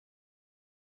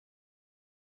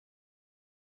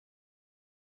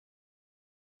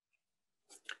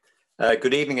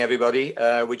Good evening, everybody.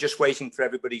 We're just waiting for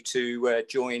everybody to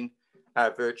join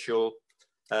our virtual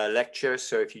lecture.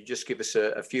 So if you just give us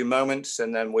a few moments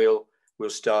and then we'll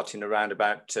start in around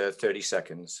about 30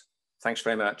 seconds. Thanks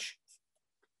very much.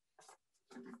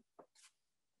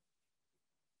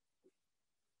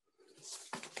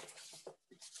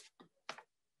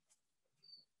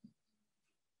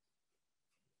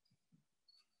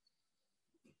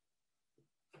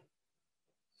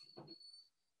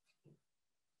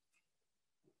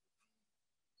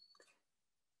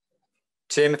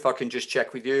 Tim, if I can just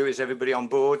check with you, is everybody on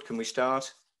board? Can we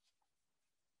start?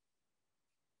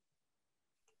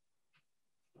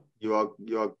 You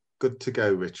are good to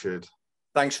go, Richard.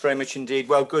 Thanks very much indeed.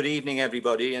 Well, good evening,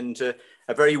 everybody, and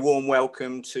a very warm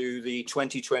welcome to the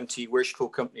 2020 Worshipful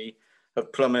Company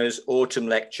of Plumbers Autumn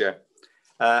Lecture.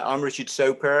 I'm Richard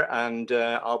Soper, and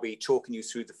I'll be talking you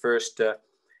through the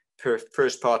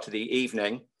first part of the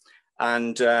evening.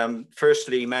 And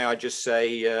firstly, may I just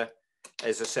say,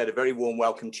 as I said, a very warm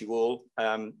welcome to you all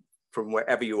from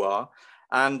wherever you are.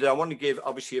 And I want to give,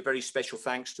 obviously, a very special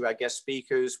thanks to our guest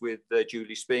speakers with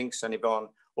Julie Spinks and Yvonne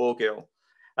Orgill.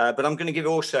 But I'm going to give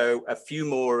also a few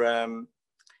more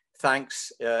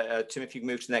thanks. Tim, if you can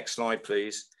move to the next slide,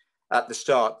 please. At the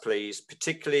start, please.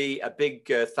 Particularly a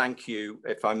big thank you,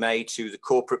 if I may, to the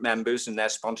corporate members and their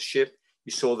sponsorship.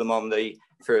 You saw them on the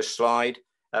first slide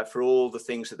for all the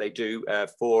things that they do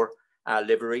for our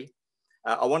livery.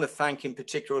 I want to thank in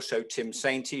particular also Tim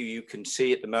Sainty, who you can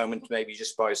see at the moment, maybe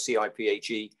just by a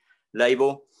CIPHE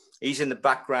label. He's in the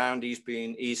background.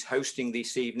 He's hosting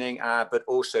this evening, but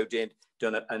also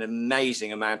done an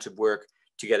amazing amount of work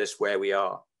to get us where we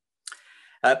are.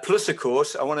 Plus, of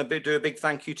course, I want to do a big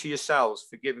thank you to yourselves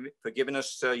for giving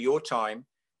us your time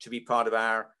to be part of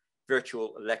our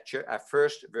virtual lecture, our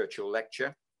first virtual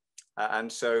lecture.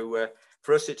 And so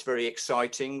for us, it's very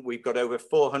exciting. We've got over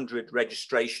 400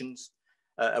 registrations,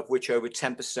 of which over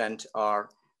 10% are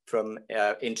from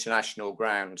international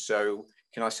ground. So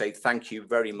can I say thank you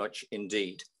very much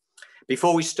indeed.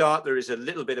 Before we start, there is a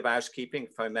little bit of housekeeping,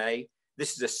 if I may.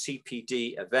 This is a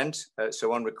CPD event,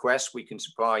 so on request, we can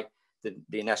supply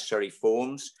the necessary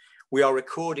forms. We are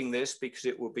recording this because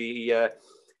it will be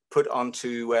put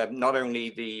onto not only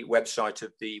the website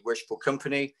of the Worshipful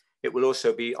Company, it will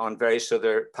also be on various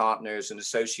other partners and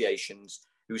associations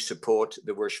who support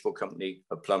the Worshipful Company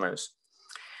of Plumbers.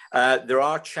 There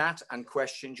are chat and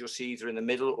questions you'll see either in the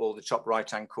middle or the top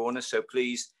right-hand corner. So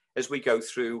please, as we go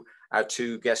through our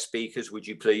two guest speakers, would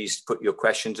you please put your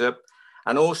questions up?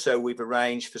 And also we've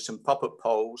arranged for some pop-up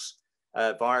polls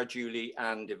via Julie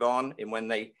and Yvonne. And when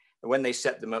they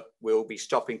set them up, we'll be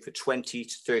stopping for 20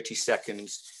 to 30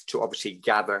 seconds to obviously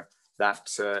gather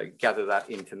that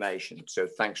information. So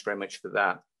thanks very much for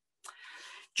that.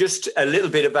 Just a little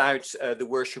bit about the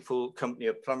Worshipful Company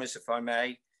of Plumbers, if I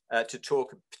may. To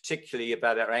talk particularly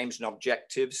about our aims and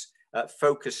objectives,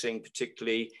 focusing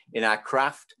particularly in our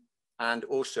craft and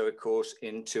also, of course,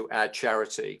 into our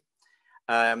charity.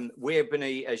 We've been,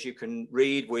 as you can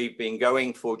read, we've been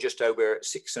going for just over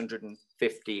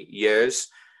 650 years.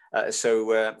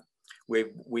 So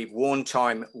we've worn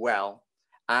time well.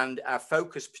 And our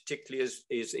focus particularly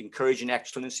is encouraging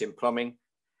excellence in plumbing,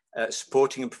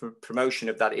 supporting and promotion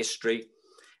of that history,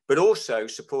 but also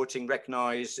supporting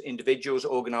recognised individuals,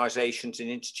 organisations and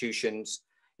institutions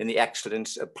in the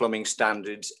excellence of plumbing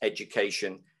standards,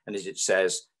 education, and as it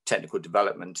says, technical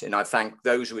development. And I thank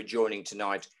those who are joining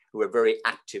tonight who are a very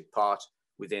active part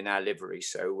within our livery.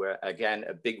 So again,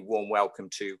 a big warm welcome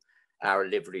to our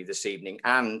livery this evening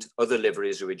and other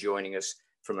liveries who are joining us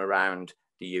from around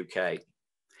the UK.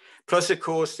 Plus, of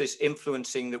course, this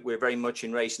influencing that we're very much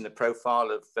in raising the profile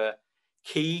of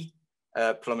key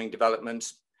plumbing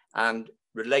developments and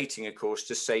relating, of course,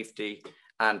 to safety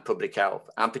and public health.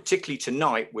 And particularly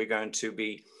tonight, we're going to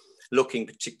be looking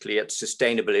particularly at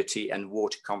sustainability and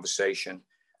water conversation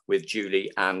with Julie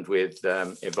and with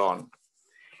Yvonne.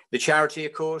 The charity,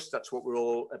 of course, that's what we're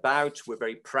all about. We're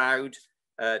very proud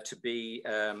to be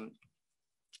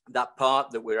that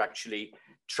part that we're actually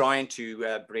trying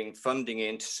to bring funding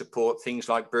in to support things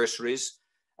like bursaries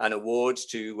and awards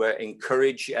to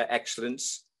encourage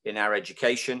excellence in our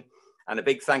education. And a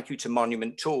big thank you to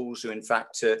Monument Tools, who in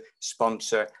fact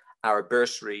sponsor our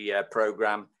bursary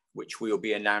program, which we will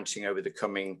be announcing over the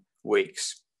coming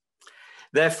weeks.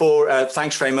 Therefore,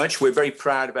 thanks very much. We're very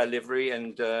proud of our livery,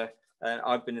 and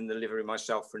I've been in the livery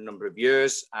myself for a number of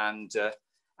years and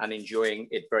enjoying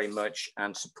it very much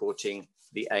and supporting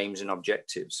the aims and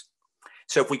objectives.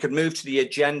 So if we could move to the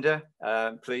agenda,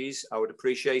 please, I would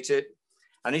appreciate it.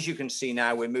 And as you can see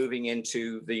now, we're moving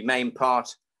into the main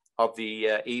part of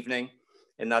the evening,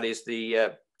 and that is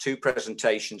the two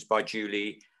presentations by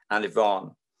Julie and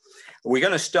Yvonne. We're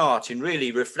going to start in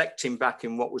really reflecting back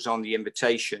in what was on the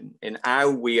invitation in how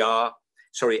we have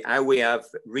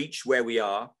reached where we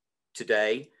are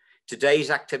today,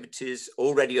 today's activities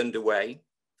already underway,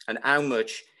 and how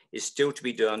much is still to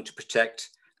be done to protect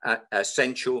an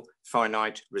essential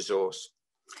finite resource.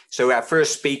 So our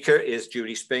first speaker is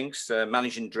Julie Spinks,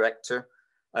 Managing Director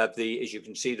of as you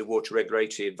can see, the Water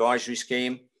Regulatory Advisory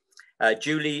Scheme.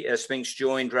 Julie Spinks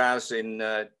joined RAS in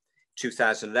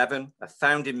 2011, a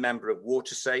founding member of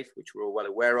WaterSafe, which we're all well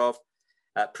aware of.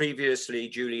 Previously,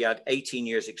 Julie had 18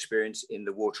 years experience in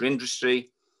the water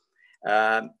industry.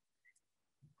 And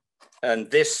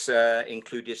this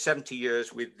included 70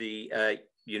 years with the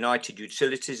United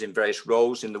Utilities in various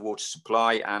roles in the water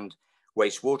supply and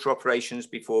wastewater operations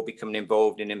before becoming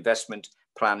involved in investment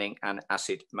planning and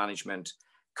asset management,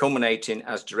 culminating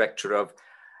as Director of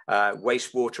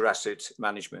Wastewater Asset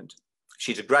Management.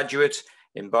 She's a graduate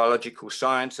in biological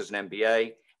science as an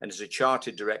MBA and is a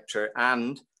chartered director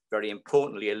and, very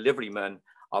importantly, a liveryman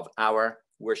of our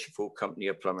Worshipful company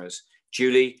of plumbers.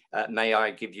 Julie, may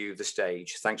I give you the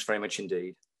stage? Thanks very much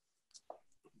indeed.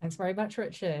 Thanks very much,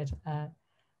 Richard.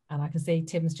 And I can see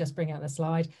Tim's just bringing out the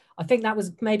slide. I think that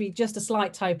was maybe just a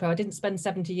slight typo. I didn't spend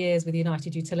 70 years with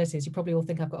United Utilities. You probably all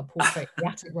think I've got a portrait in the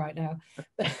attic right now,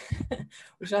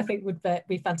 which I think would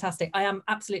be fantastic. I am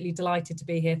absolutely delighted to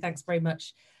be here. Thanks very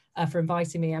much for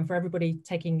inviting me and for everybody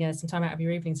taking some time out of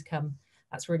your evening to come.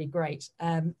 That's really great.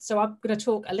 So I'm going to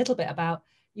talk a little bit about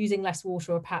using less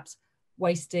water or perhaps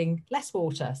wasting less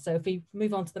water. So if we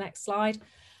move on to the next slide,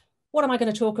 what am I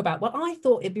going to talk about? Well, I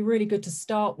thought it'd be really good to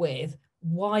start with,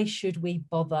 why should we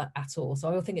bother at all?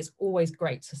 So I think it's always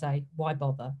great to say, why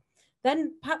bother?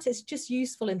 Then perhaps it's just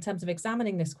useful in terms of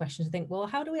examining this question to think, well,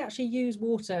 how do we actually use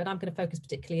water? And I'm going to focus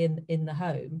particularly in the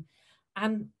home.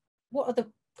 And what are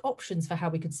the options for how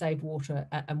we could save water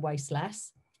and waste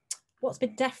less? What's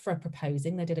been DEFRA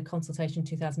proposing? They did a consultation in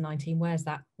 2019. Where's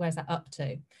that up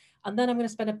to? And then I'm going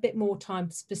to spend a bit more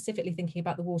time specifically thinking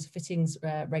about the water fittings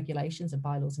regulations and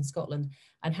bylaws in Scotland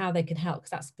and how they can help, because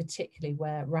that's particularly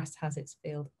where RAS has its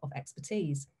field of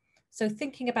expertise. So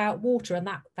thinking about water and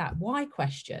that why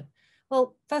question.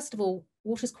 Well, first of all,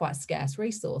 water is quite a scarce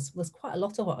resource. There's quite a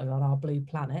lot of it on our blue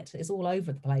planet. It's all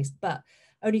over the place, but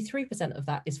only 3% of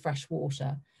that is fresh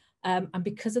water. And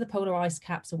because of the polar ice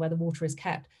caps and where the water is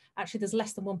kept, actually there's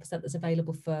less than 1% that's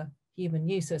available for human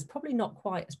use. So it's probably not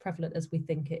quite as prevalent as we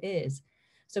think it is.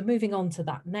 So moving on to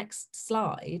that next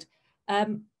slide,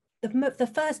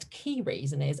 the first key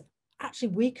reason is actually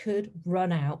we could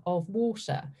run out of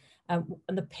water. And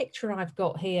the picture I've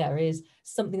got here is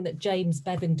something that James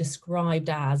Bevan described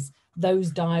as those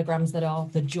diagrams that are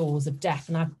the jaws of death.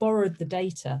 And I've borrowed the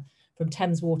data from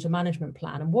Thames Water Management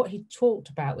Plan. And what he talked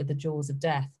about with the jaws of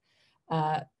death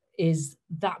is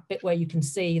that bit where you can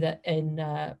see that in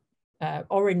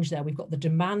orange there, we've got the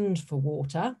demand for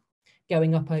water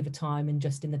going up over time and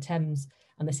just in the Thames,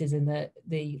 and this is in the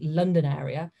London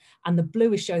area, and the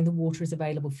blue is showing the water is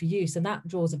available for use. And that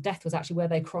jaws of death was actually where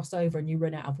they cross over and you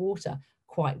run out of water.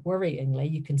 Quite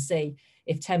worryingly, you can see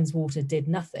if Thames Water did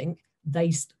nothing,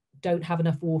 they don't have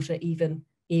enough water even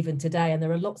today. And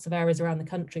there are lots of areas around the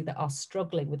country that are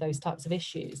struggling with those types of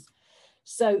issues.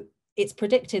 So it's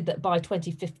predicted that by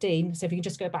 2015, so if you can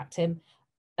just go back, Tim,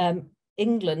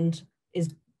 England's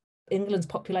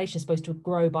population is supposed to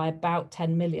grow by about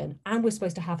 10 million, and we're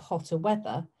supposed to have hotter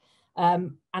weather.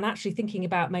 And actually thinking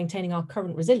about maintaining our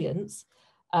current resilience,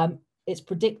 it's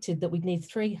predicted that we'd need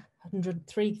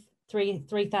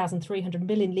 3,300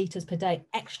 million litres per day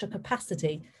extra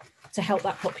capacity to help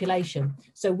that population.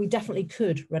 So we definitely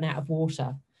could run out of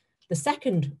water. The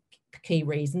second key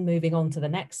reason, moving on to the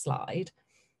next slide,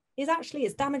 is actually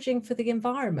it's damaging for the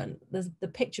environment. The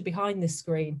picture behind this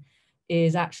screen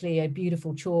is actually a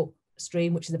beautiful chalk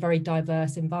stream, which is a very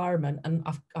diverse environment. And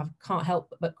I can't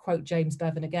help but quote James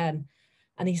Bevan again.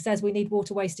 And he says, we need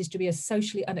water wastage to be as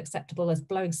socially unacceptable as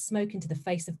blowing smoke into the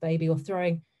face of baby or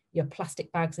throwing your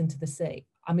plastic bags into the sea.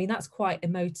 I mean, that's quite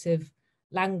emotive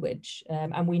language.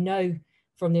 And we know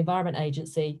from the Environment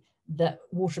Agency that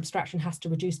water abstraction has to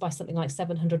reduce by something like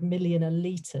 700 million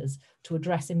litres to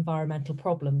address environmental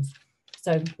problems.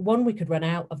 So one, we could run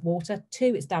out of water.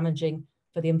 Two, it's damaging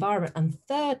for the environment. And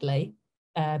thirdly,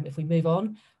 if we move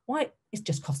on, why it's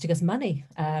just costing us money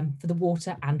for the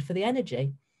water and for the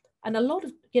energy. And a lot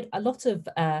of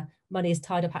money is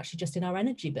tied up actually just in our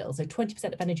energy bills. So 20%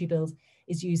 of energy bills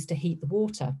is used to heat the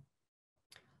water.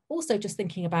 Also, just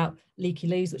thinking about leaky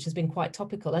loos, which has been quite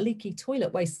topical, a leaky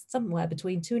toilet wastes somewhere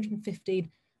between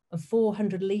 215 and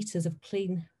 400 litres of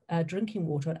clean drinking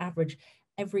water on average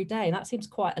every day. And that seems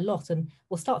quite a lot. And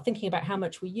we'll start thinking about how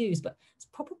much we use, but it's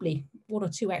probably 1 or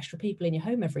 2 extra people in your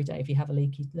home every day if you have a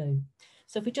leaky loo.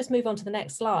 So if we just move on to the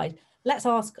next slide, let's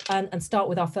ask and start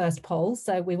with our first poll.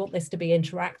 So we want this to be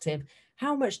interactive.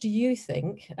 How much do you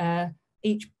think an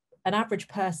average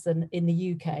person in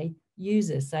the UK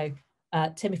uses? So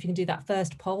Tim, if you can do that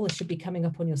first poll, it should be coming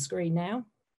up on your screen now.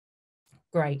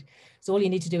 Great. So all you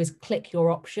need to do is click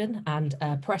your option and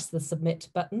press the submit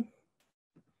button.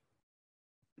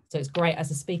 So it's great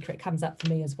as a speaker, it comes up for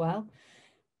me as well.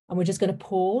 And we're just going to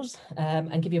pause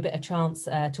and give you a bit of chance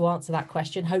to answer that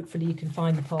question. Hopefully you can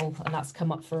find the poll and that's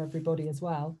come up for everybody as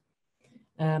well.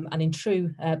 And in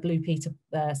true Blue Peter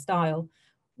style,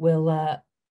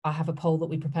 I have a poll that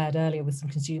we prepared earlier with some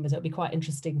consumers. It'll be quite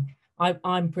interesting.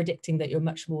 I'm predicting that you're a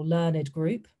much more learned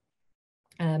group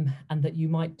and that you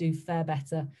might do fare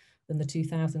better than the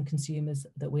 2,000 consumers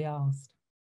that we asked.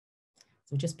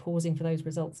 So we're just pausing for those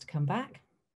results to come back.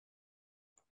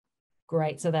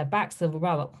 Great, so they're back. So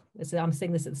well, I'm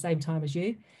seeing this at the same time as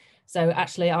you. So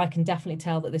actually I can definitely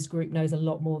tell that this group knows a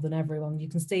lot more than everyone. You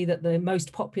can see that the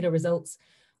most popular results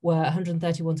were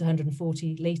 131 to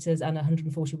 140 litres and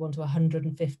 141 to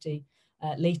 150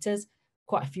 litres.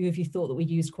 Quite a few of you thought that we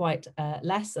used quite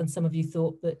less, and some of you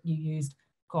thought that you used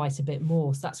quite a bit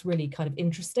more. So that's really kind of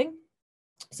interesting.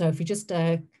 So if you just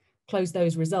close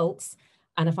those results,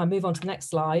 and if I move on to the next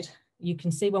slide, you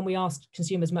can see when we asked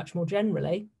consumers much more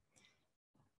generally.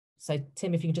 So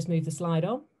Tim, if you can just move the slide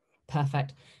on,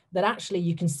 perfect. That actually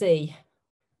you can see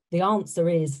the answer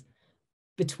is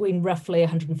between roughly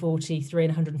 143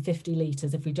 and 150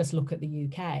 litres if we just look at the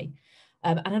UK.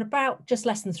 And at about just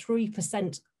less than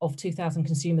 3% of 2,000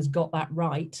 consumers got that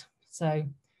right. So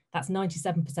that's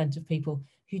 97% of people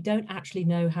who don't actually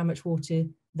know how much water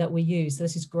that we use. So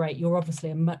this is great. You're obviously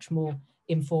a much more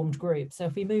informed group. So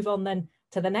if we move on then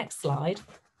to the next slide,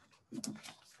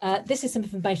 this is some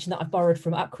information that I've borrowed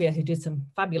from Acquia, who did some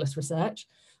fabulous research,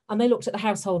 and they looked at the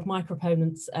household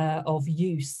microproponents of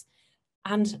use.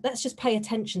 And let's just pay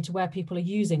attention to where people are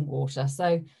using water.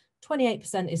 So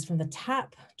 28% is from the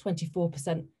tap,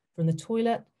 24% from the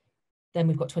toilet, then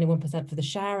we've got 21% for the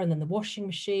shower, and then the washing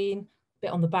machine, a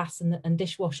bit on the baths and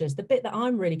dishwashers. The bit that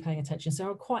I'm really paying attention, so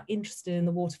I'm quite interested in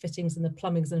the water fittings and the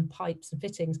plumbings and pipes and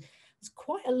fittings. There's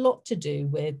quite a lot to do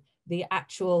with the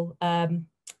actual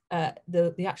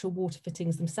the actual water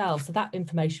fittings themselves. So that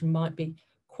information might be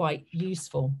quite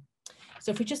useful.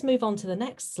 So if we just move on to the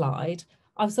next slide,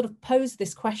 I've sort of posed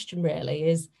this question really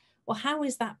is, well, how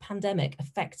is that pandemic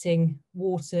affecting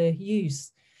water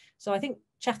use? So I think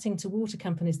chatting to water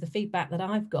companies, the feedback that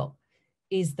I've got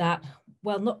is that,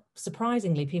 well, not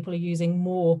surprisingly, people are using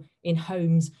more in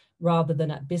homes rather than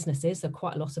at businesses. So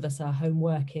quite a lot of us are home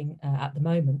working at the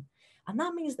moment. And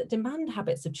that means that demand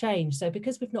habits have changed. So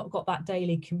because we've not got that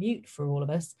daily commute for all of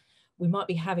us, we might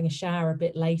be having a shower a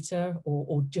bit later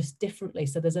or just differently.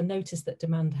 So there's a notice that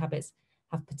demand habits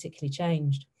have particularly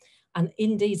changed. And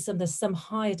indeed, there's some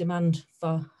higher demand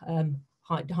for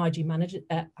hygiene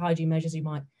measures you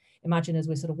might imagine as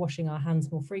we're sort of washing our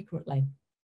hands more frequently.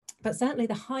 But certainly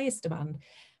the highest demand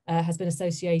has been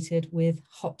associated with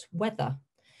hot weather.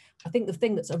 I think the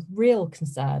thing that's a real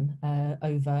concern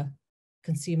over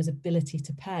consumers' ability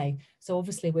to pay. So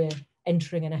obviously we're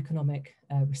entering an economic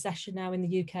recession now in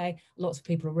the UK. Lots of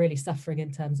people are really suffering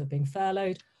in terms of being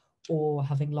furloughed or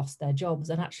having lost their jobs,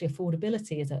 and actually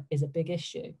affordability is a big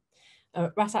issue.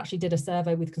 RAS actually did a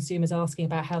survey with consumers asking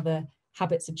about how their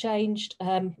habits have changed,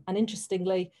 and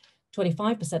interestingly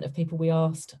 25% of people we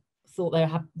asked thought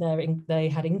they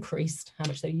had increased how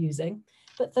much they're using,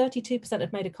 but 32%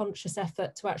 had made a conscious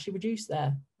effort to actually reduce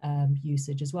their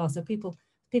usage as well. So people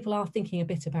are thinking a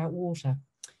bit about water.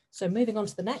 So moving on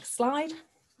to the next slide.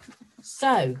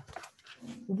 So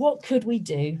what could we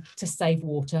do to save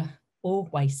water or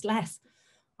waste less?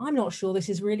 I'm not sure this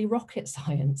is really rocket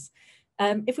science.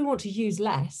 If we want to use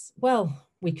less, well,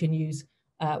 we can use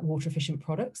water efficient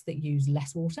products that use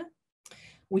less water.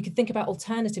 We could think about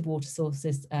alternative water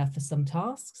sources for some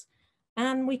tasks,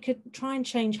 and we could try and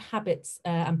change habits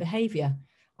and behaviour.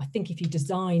 I think if you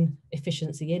design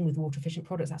efficiency in with water efficient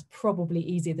products, that's probably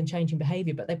easier than changing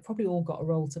behaviour, but they've probably all got a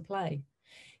role to play.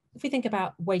 If we think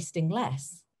about wasting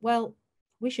less, well,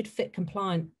 we should fit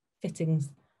compliant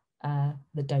fittings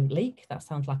that don't leak. That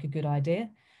sounds like a good idea.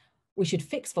 We should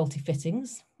fix faulty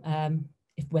fittings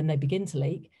when they begin to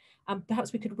leak, and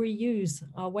perhaps we could reuse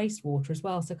our wastewater as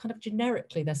well. So kind of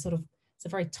generically, it's a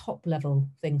very top level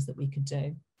things that we could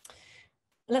do.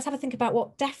 Let's have a think about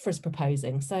what DEFRA is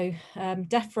proposing. So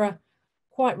DEFRA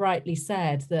quite rightly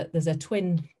said that there's a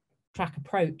twin track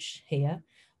approach here.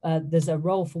 There's a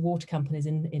role for water companies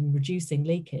in reducing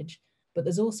leakage, but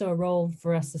there's also a role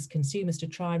for us as consumers to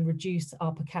try and reduce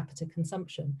our per capita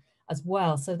consumption as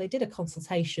well. So they did a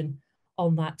consultation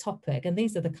on that topic, and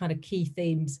these are the kind of key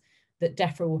themes that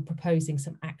DEFRA were proposing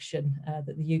some action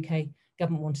that the UK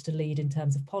government wanted to lead in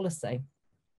terms of policy.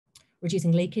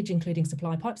 Reducing leakage, including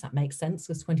supply pipes, that makes sense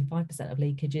because 25% of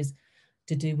leakage is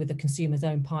to do with the consumer's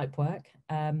own pipework.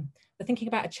 They're thinking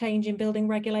about a change in building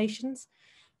regulations,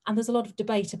 and there's a lot of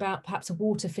debate about perhaps a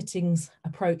water fittings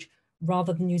approach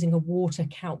rather than using a water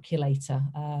calculator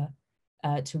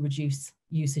to reduce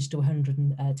usage to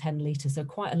 110 litres. So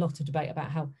quite a lot of debate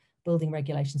about how building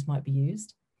regulations might be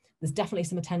used. There's definitely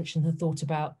some attention and thought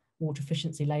about water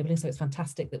efficiency labelling, so it's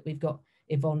fantastic that we've got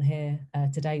Yvonne here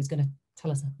today who's going to tell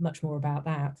us much more about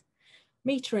that.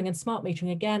 Metering and smart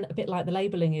metering, again, a bit like the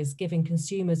labelling, is giving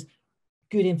consumers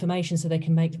good information so they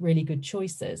can make really good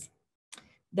choices.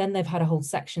 Then they've had a whole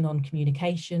section on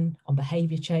communication, on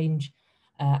behaviour change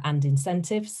and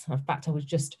incentives. In fact, I was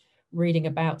just reading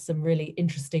about some really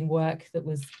interesting work that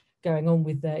was going on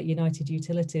with United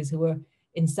Utilities, who were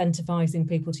incentivising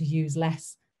people to use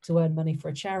less to earn money for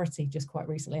a charity just quite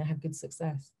recently and had good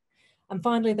success. And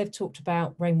finally, they've talked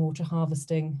about rainwater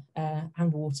harvesting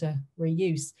and water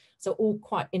reuse. So all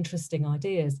quite interesting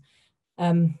ideas.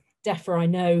 DEFRA, I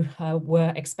know,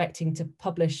 were expecting to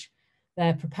publish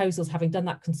their proposals, having done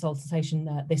that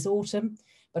consultation this autumn,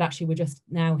 but actually we're just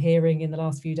now hearing in the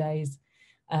last few days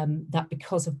that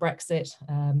because of Brexit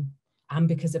and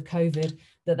because of COVID,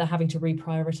 that they're having to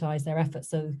reprioritise their efforts.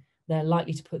 So they're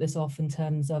likely to put this off in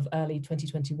terms of early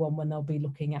 2021 when they'll be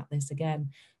looking at this again.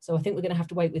 So I think we're going to have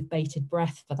to wait with bated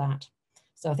breath for that.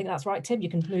 So I think that's right, Tim, you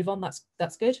can move on,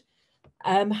 that's good.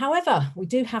 However, we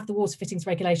do have the water fittings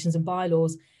regulations and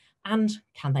bylaws, and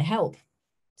can they help?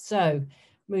 So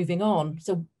moving on,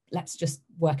 so let's just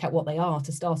work out what they are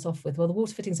to start off with. Well, the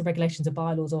water fittings and regulations and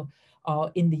bylaws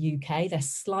are in the UK. They're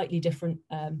slightly different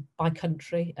by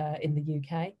country in the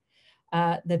UK.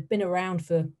 They've been around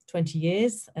for 20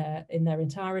 years in their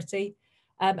entirety,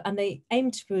 and they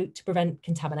aim to prevent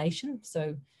contamination,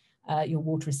 so your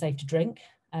water is safe to drink.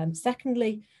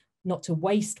 Secondly, not to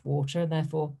waste water and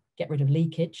therefore get rid of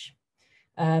leakage.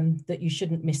 That you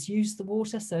shouldn't misuse the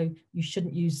water, so you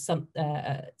shouldn't use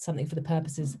something for the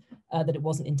purposes that it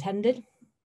wasn't intended.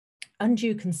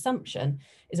 Undue consumption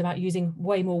is about using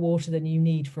way more water than you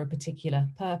need for a particular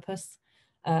purpose.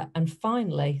 And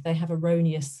finally, they have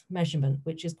erroneous measurement,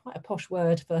 which is quite a posh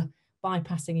word for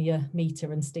bypassing your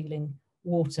meter and stealing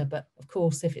water. But of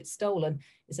course, if it's stolen,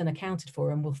 it's unaccounted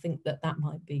for, and we'll think that that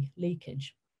might be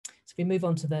leakage. So if we move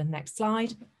on to the next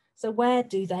slide. So where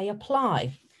do they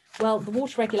apply? Well, the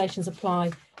water regulations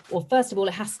apply, well, first of all,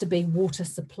 it has to be water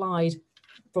supplied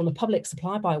from a public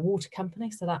supply by a water company.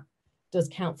 So that does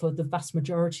count for the vast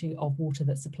majority of water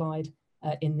that's supplied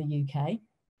in the UK.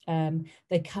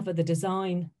 They cover the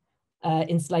design,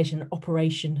 installation and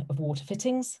operation of water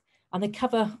fittings, and they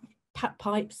cover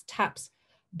pipes, taps,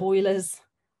 boilers,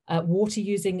 water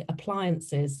using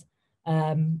appliances,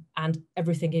 and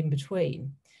everything in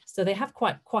between. So they have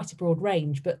quite a broad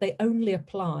range, but they only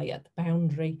apply at the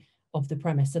boundary of the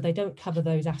premise. So they don't cover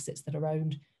those assets that are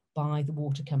owned by the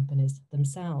water companies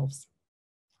themselves.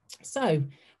 So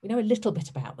we know a little bit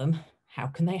about them. How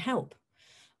can they help?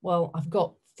 Well, I've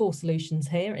got 4 solutions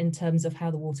here in terms of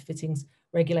how the water fittings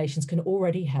regulations can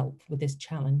already help with this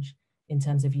challenge in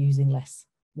terms of using less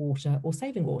water or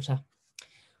saving water.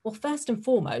 Well, first and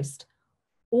foremost,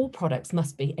 all products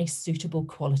must be a suitable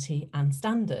quality and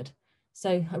standard.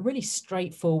 So a really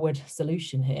straightforward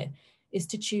solution here is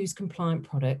to choose compliant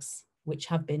products which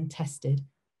have been tested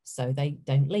so they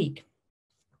don't leak.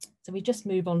 So we just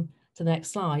move on to the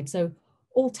next slide. So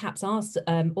all taps are,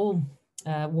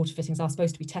 water fittings are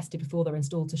supposed to be tested before they're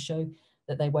installed to show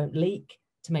that they won't leak,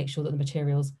 to make sure that the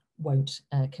materials won't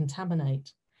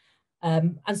contaminate.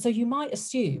 And so you might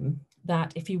assume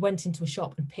that if you went into a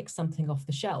shop and picked something off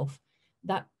the shelf,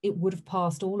 that it would have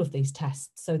passed all of these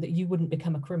tests so that you wouldn't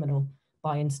become a criminal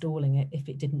by installing it if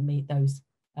it didn't meet those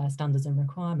standards and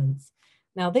requirements.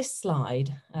 Now, this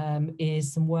slide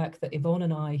is some work that Yvonne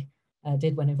and I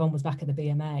did when Yvonne was back at the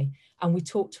BMA, and we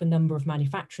talked to a number of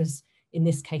manufacturers. In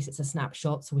this case, it's a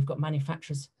snapshot, so we've got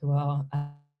manufacturers who are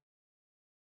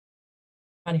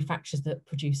manufacturers that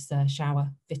produce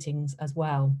shower fittings as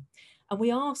well. And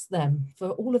we asked them, for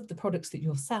all of the products that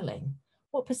you're selling,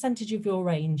 what percentage of your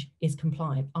range is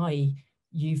compliant, i.e.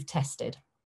 you've tested?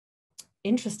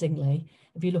 Interestingly,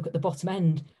 if you look at the bottom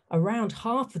end, around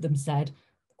half of them said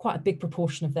quite a big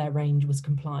proportion of their range was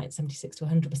compliant, 76 to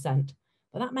 100%.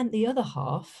 But that meant the other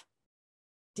half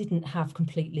didn't have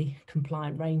completely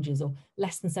compliant ranges, or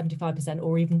less than 75%,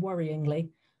 or even worryingly,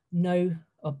 no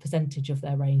percentage of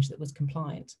their range that was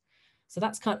compliant. So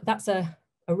that's a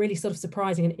really sort of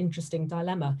surprising and interesting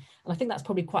dilemma. And I think that's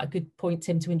probably quite a good point,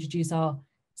 Tim, to introduce our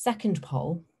second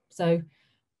poll. So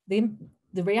the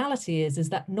reality is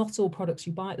that not all products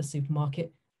you buy at the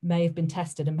supermarket may have been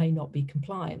tested and may not be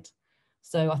compliant.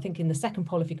 So I think in the second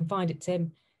poll, if you can find it,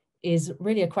 Tim, is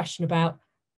really a question about,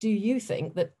 do you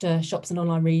think that shops and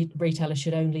online retailers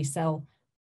should only sell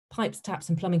pipes, taps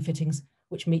and plumbing fittings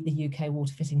which meet the UK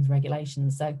water fittings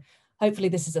regulations? So hopefully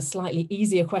this is a slightly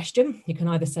easier question. You can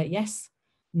either say yes,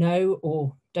 no,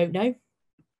 or don't know.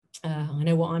 I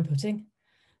know what I'm putting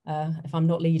if I'm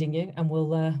not leading you, and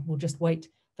we'll just wait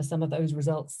for some of those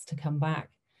results to come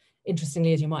back.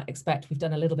 Interestingly, as you might expect, we've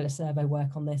done a little bit of survey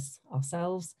work on this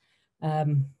ourselves.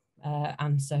 And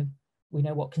so we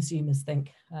know what consumers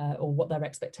think or what their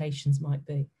expectations might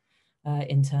be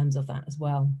in terms of that as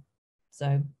well.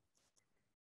 So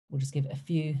we'll just give it a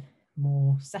few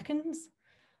more seconds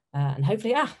and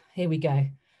hopefully, here we go.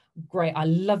 Great, I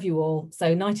love you all.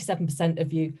 So 97%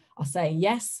 of you are saying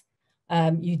yes.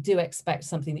 You do expect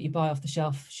something that you buy off the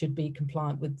shelf should be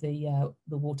compliant with the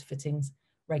water fittings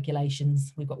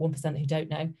regulations. We've got 1% who don't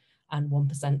know and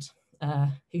 1%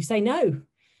 who say no.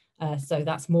 So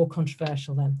that's more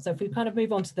controversial then. So if we kind of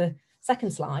move on to the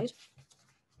second slide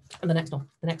and the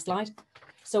next slide.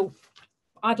 So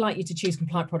I'd like you to choose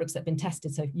compliant products that have been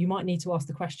tested. So you might need to ask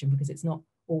the question because it's not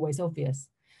always obvious.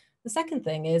 The second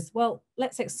thing is, well,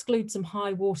 let's exclude some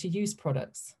high water use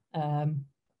products.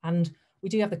 And we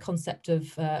do have the concept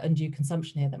of undue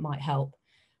consumption here that might help.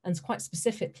 And quite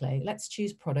specifically, let's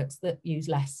choose products that use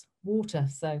less water.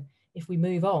 So if we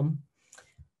move on,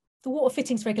 the water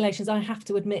fittings regulations, I have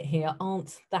to admit here,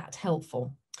 aren't that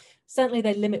helpful. Certainly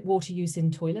they limit water use in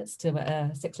toilets to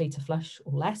a 6 litre flush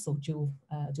or less, or dual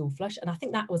flush. And I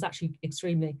think that was actually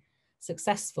extremely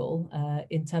successful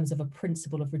in terms of a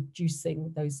principle of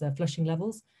reducing those flushing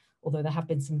levels, although there have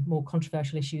been some more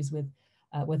controversial issues with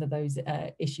whether those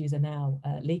issues are now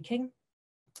leaking.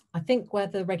 I think where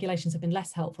the regulations have been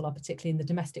less helpful are particularly in the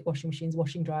domestic washing machines,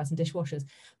 washing dryers and dishwashers.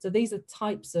 So these are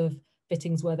types of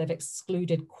fittings where they've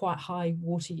excluded quite high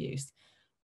water use.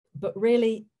 But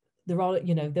really, there are,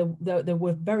 there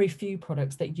were very few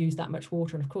products that use that much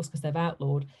water. And of course, because they've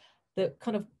outlawed, the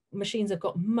kind of machines have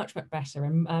got much better,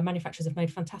 and manufacturers have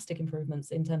made fantastic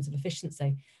improvements in terms of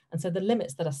efficiency. And so the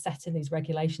limits that are set in these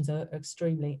regulations are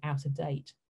extremely out of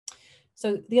date.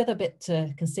 So the other bit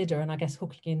to consider, and I guess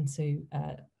hooking into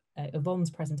Yvonne's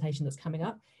presentation that's coming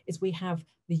up, is we have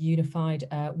the unified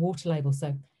water label.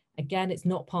 So again, it's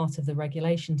not part of the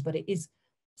regulations, but it is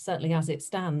certainly as it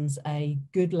stands a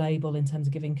good label in terms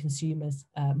of giving consumers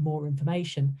more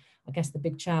information. I guess the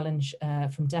big challenge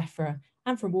from DEFRA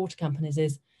and from water companies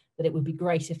is that it would be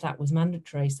great if that was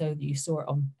mandatory, so that you saw it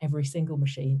on every single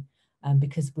machine,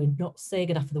 because we're not seeing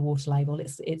enough of the water label.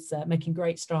 It's making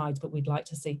great strides, but we'd like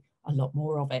to see a lot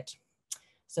more of it.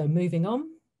 So moving on.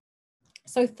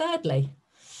 So thirdly,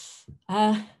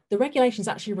 the regulations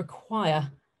actually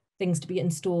require things to be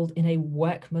installed in a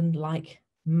workmanlike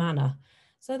manner.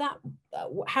 So that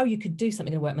how you could do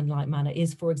something in a workmanlike manner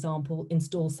is, for example,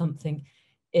 install something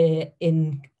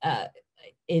in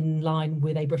line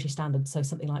with a British standard. So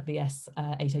something like BS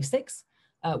 806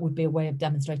 would be a way of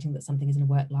demonstrating that something is in a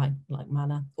workmanlike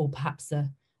manner, or perhaps an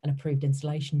approved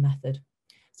installation method.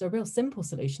 So a real simple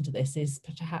solution to this is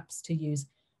perhaps to use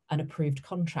an approved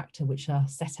contractor, which are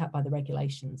set out by the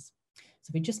regulations. So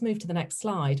if we just move to the next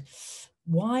slide,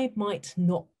 why might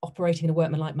not operating in a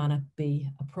workmanlike manner be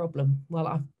a problem? Well,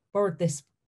 I've borrowed this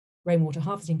rainwater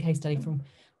harvesting case study from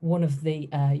one of the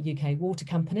UK water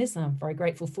companies, and I'm very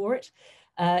grateful for it.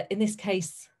 In this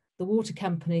case, the water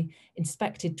company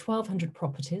inspected 1,200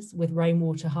 properties with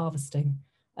rainwater harvesting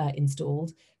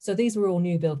installed. So these were all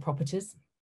new build properties,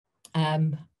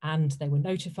 and they were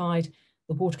notified.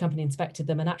 The water company inspected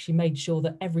them and actually made sure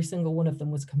that every single one of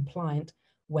them was compliant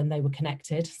when they were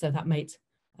connected. So that makes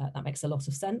a lot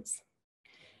of sense.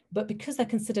 But because they're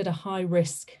considered a high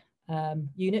risk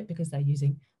unit, because they're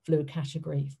using fluid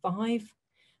category 5,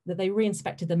 that they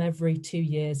re-inspected them every 2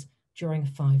 years during a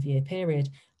 5-year period.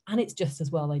 And it's just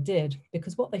as well they did,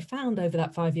 because what they found over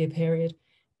that 5-year period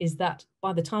is that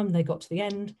by the time they got to the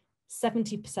end,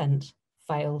 70%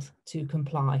 failed to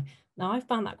comply. Now, I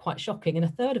found that quite shocking, and a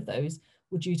third of those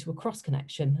were due to a cross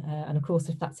connection. And of course,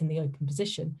 if that's in the open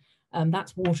position,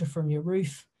 that's water from your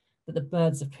roof that the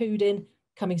birds have pooed in,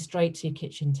 coming straight to your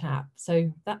kitchen tap.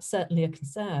 So that's certainly a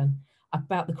concern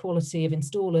about the quality of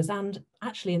installers, and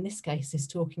actually in this case is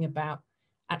talking about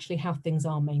actually how things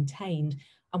are maintained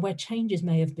and where changes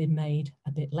may have been made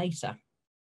a bit later.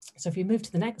 So if you move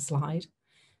to the next slide,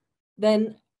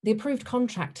 then the approved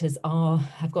contractors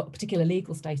have got a particular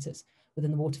legal status,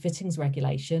 within the water fittings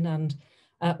regulation. And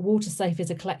WaterSafe is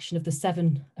a collection of the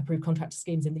 7 approved contractor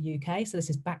schemes in the UK. So this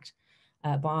is backed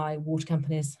by water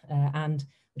companies and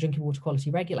the drinking water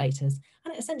quality regulators.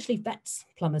 And it essentially vets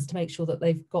plumbers to make sure that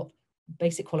they've got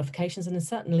basic qualifications, and there's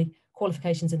certainly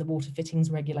qualifications in the water fittings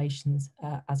regulations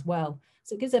as well.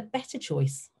 So it gives a better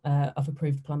choice of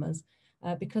approved plumbers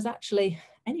because actually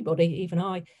anybody, even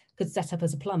I, could set up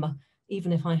as a plumber,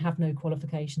 even if I have no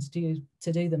qualifications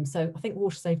to do them. So I think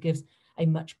WaterSafe gives a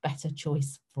much better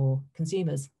choice for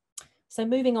consumers. So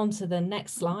moving on to the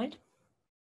next slide,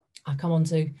 I come on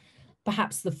to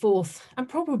perhaps the fourth, and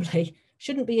probably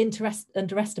shouldn't be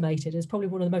underestimated, is probably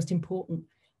one of the most important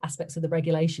aspects of the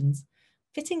regulations.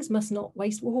 Fittings must not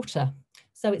waste water.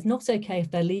 So it's not okay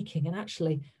if they're leaking, and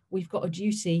actually we've got a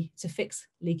duty to fix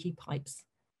leaky pipes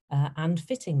and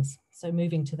fittings. So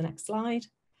moving to the next slide.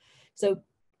 So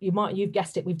you've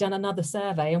guessed it, we've done another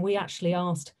survey, and we actually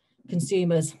asked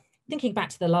consumers, thinking back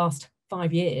to the last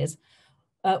 5 years,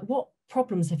 what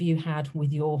problems have you had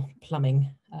with your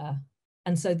plumbing?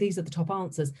 And so these are the top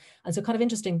answers. And so kind of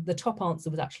interesting, the top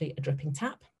answer was actually a dripping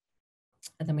tap.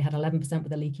 And then we had 11%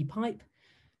 with a leaky pipe,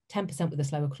 10% with a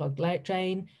slower clogged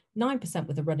drain, 9%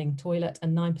 with a running toilet,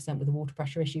 and 9% with a water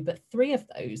pressure issue. But 3 of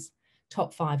those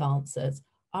top 5 answers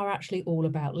are actually all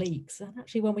about leaks. And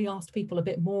actually, when we asked people a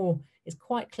bit more, it's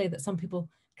quite clear that some people,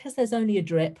 because there's only a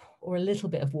drip or a little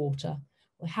bit of water,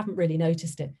 or haven't really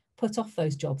noticed it, put off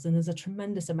those jobs, and there's a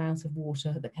tremendous amount of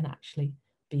water that can actually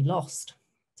be lost.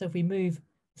 So if we move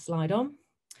the slide on.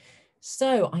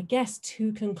 So I guess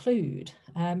to conclude,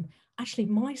 actually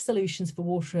my solutions for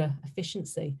water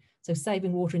efficiency, so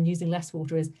saving water and using less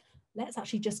water, is let's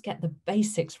actually just get the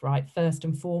basics right first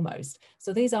and foremost.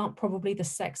 So these aren't probably the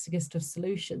sexiest of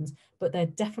solutions, but they're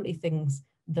definitely things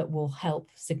that will help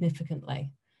significantly.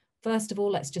 First of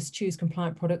all, let's just choose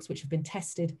compliant products which have been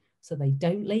tested so they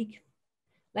don't leak.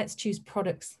 Let's choose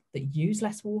products that use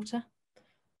less water.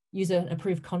 Use an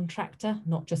approved contractor,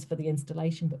 not just for the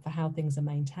installation, but for how things are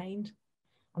maintained.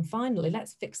 And finally,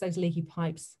 let's fix those leaky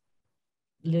pipes,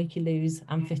 leaky loos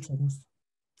and fittings.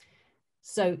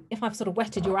 So if I've sort of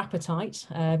whetted your appetite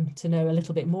to know a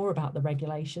little bit more about the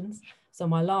regulations. So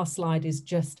my last slide is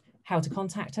just how to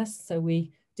contact us. So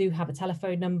we do have a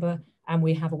telephone number, and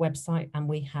we have a website, and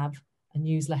we have a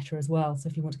newsletter as well. So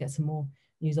if you want to get some more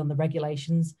news on the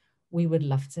regulations, we would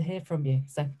love to hear from you.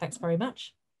 So thanks very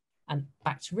much. And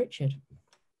back to Richard.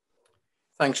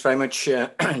 Thanks very much,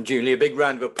 Julie. A big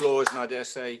round of applause, and I dare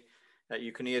say that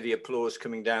you can hear the applause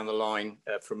coming down the line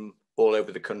from all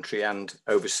over the country and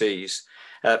overseas.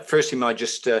 Firstly, I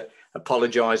just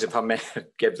apologise if I may have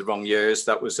gave the wrong years.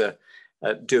 That was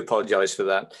do apologise for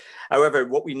that. However,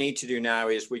 what we need to do now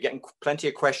is we're getting plenty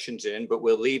of questions in, but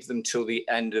we'll leave them till the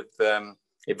end of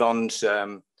Yvonne's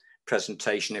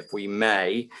presentation, if we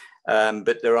may.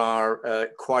 But there are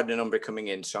quite a number coming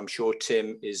in, so I'm sure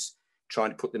Tim is trying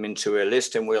to put them into a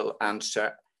list, and we'll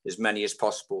answer as many as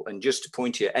possible. And just to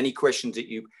point here, any questions that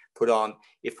you put on,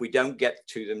 if we don't get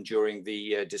to them during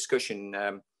the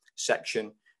discussion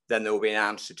section, then there will be an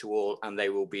answer to all, and they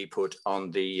will be put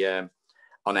on the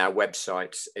on our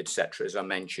websites, etc., as I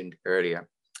mentioned earlier.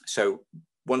 So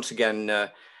once again,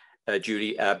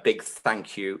 Julie, a big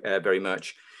thank you very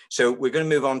much. So we're going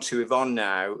to move on to Yvonne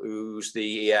now, who's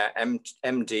the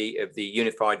MD of the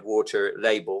Unified Water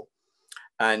Label.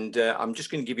 And I'm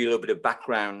just going to give you a little bit of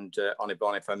background on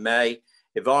Yvonne, if I may.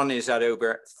 Yvonne is at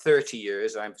over 30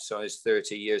 years, I emphasize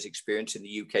 30 years experience in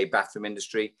the UK bathroom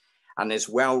industry, and is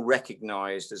well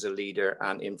recognized as a leader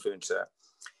and influencer.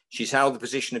 She's held the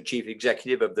position of Chief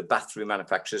Executive of the Bathroom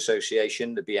Manufacturers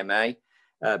Association, the BMA,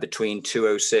 between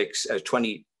 2006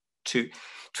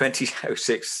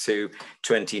 to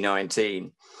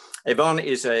 2019. Yvonne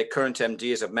is a current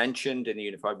MD, as I've mentioned, in the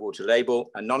Unified Water Label,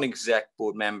 a non-exec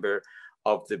board member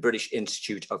of the British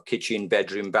Institute of Kitchen,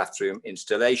 Bedroom, Bathroom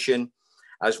Installation,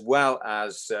 as well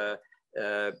as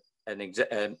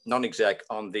non-exec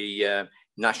on the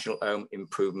National Home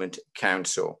Improvement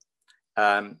Council.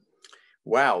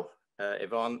 Wow,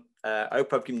 Yvonne, I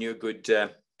hope I've given you a good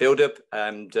build-up,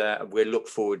 and we'll look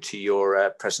forward to your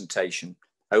presentation.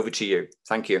 Over to you.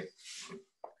 Thank you.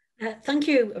 Thank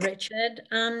you, Richard,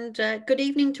 and good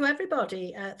evening to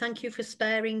everybody. Thank you for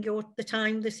sparing the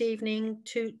time this evening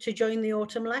to join the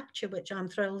autumn lecture, which I'm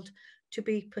thrilled to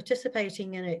be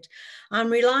participating in it. I'm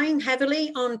relying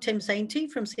heavily on Tim Sainty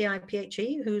from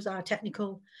CIPHE, who's our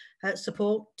technical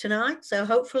support tonight. So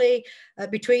hopefully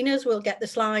between us, we'll get the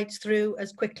slides through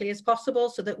as quickly as possible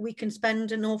so that we can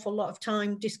spend an awful lot of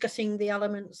time discussing the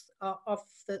elements of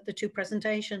the 2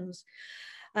 presentations.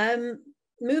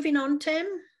 Moving on, Tim.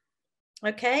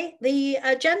 Okay, the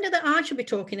agenda that I should be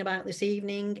talking about this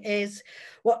evening is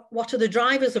what are the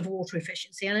drivers of water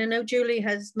efficiency? And I know Julie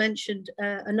has mentioned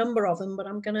a number of them, but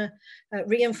I'm going to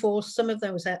reinforce some of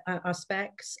those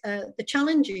aspects. The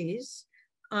challenges,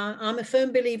 I'm a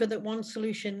firm believer that one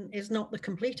solution is not the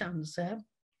complete answer.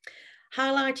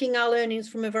 Highlighting our learnings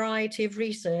from a variety of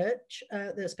research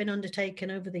that's been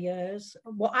undertaken over the years,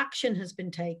 what action has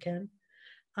been taken,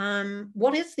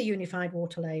 what is the Unified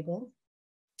Water Label,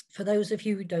 for those of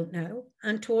you who don't know,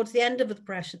 and towards the end of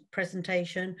the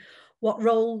presentation, what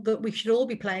role that we should all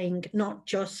be playing, not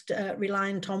just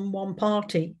reliant on one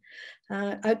party.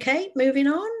 Okay, moving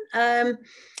on.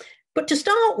 But to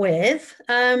start with,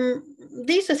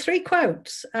 these are 3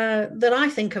 quotes that I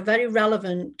think are very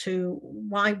relevant to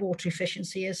why water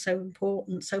efficiency is so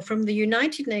important. So from the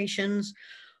United Nations,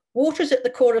 water is at the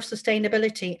core of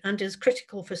sustainability and is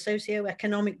critical for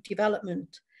socio-economic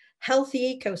development,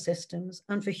 healthy ecosystems,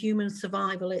 and for human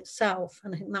survival itself.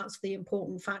 And I think that's the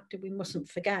important factor we mustn't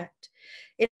forget.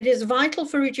 It is vital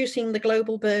for reducing the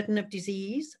global burden of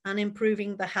disease and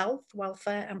improving the health,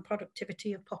 welfare, and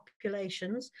productivity of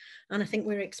populations. And I think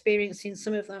we're experiencing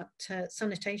some of that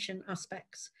sanitation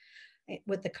aspects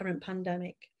with the current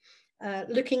pandemic.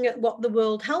 Looking at what the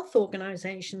World Health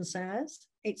Organization says,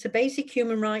 it's a basic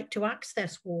human right to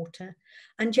access water,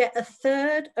 and yet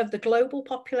 1/3 of the global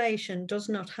population does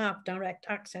not have direct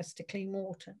access to clean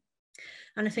water.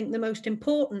 And I think the most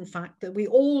important fact that we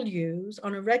all use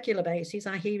on a regular basis,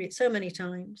 I hear it so many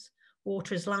times,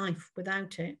 water is life.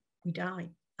 Without it, we die.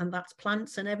 And that's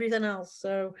plants and everything else.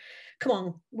 So come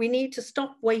on, we need to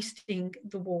stop wasting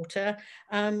the water.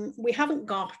 We haven't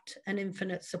got an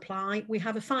infinite supply. We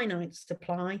have a finite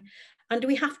supply, and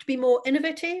we have to be more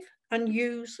innovative and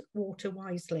use water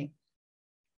wisely.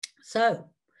 So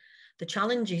the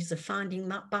challenges of finding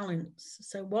that balance.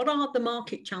 So what are the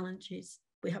market challenges?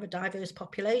 We have a diverse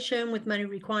population with many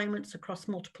requirements across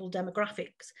multiple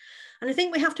demographics. And I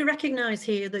think we have to recognize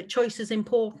here that choice is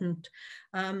important.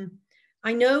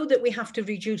 I know that we have to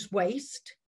reduce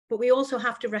waste, but we also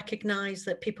have to recognize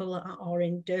that people are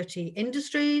in dirty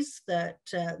industries, that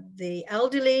the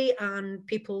elderly and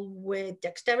people with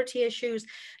dexterity issues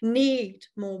need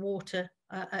more water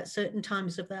at certain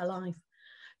times of their life.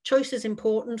 Choice is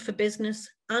important for business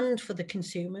and for the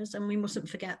consumers, and we mustn't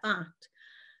forget that.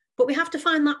 But we have to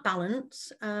find that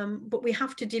balance, but we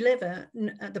have to deliver,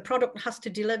 the product has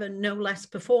to deliver no less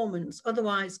performance,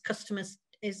 otherwise customers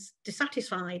is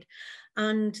dissatisfied,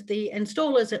 and the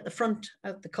installers at the front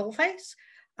of the coalface.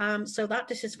 So that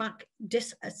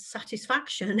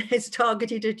dissatisfaction is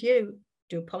targeted at you.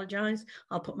 Do apologise,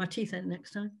 I'll put my teeth in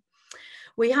next time.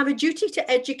 We have a duty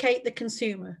to educate the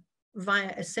consumer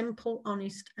via a simple,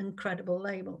 honest and credible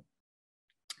label.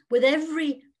 With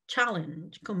every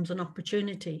challenge comes an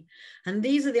opportunity, and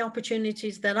these are the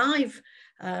opportunities that I've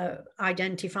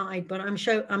identified, but I'm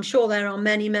sure there are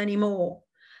many, many more.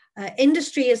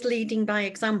 Industry is leading by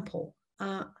example.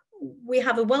 We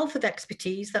have a wealth of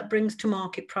expertise that brings to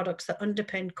market products that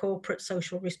underpin corporate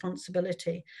social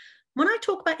responsibility. When I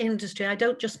talk about industry, I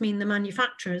don't just mean the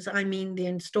manufacturers, I mean the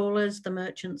installers, the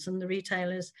merchants and the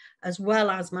retailers, as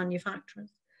well as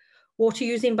manufacturers. Water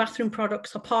using bathroom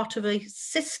products are part of a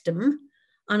system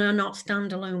and are not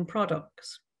standalone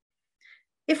products.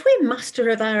 If we're master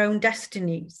of our own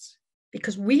destinies,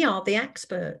 because we are the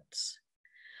experts,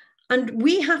 and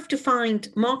we have to find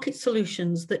market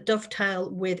solutions that dovetail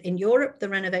with, in Europe, the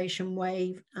renovation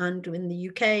wave, and in the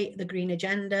UK, the green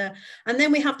agenda. And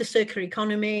then we have the circular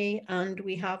economy, and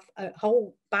we have a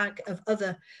whole bag of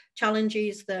other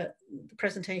challenges. The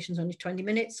presentation's only 20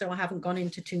 minutes, so I haven't gone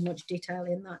into too much detail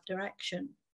in that direction.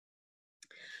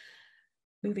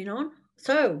 Moving on.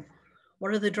 So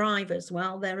what are the drivers?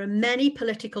 Well, there are many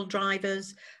political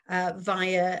drivers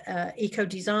via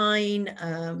eco-design,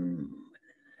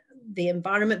 the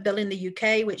Environment Bill in the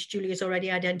UK, which Julie has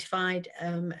already identified,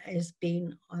 is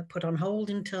being put on hold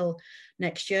until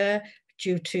next year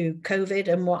due to COVID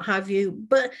and what have you.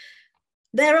 But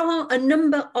there are a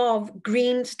number of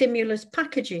green stimulus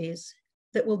packages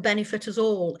that will benefit us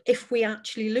all if we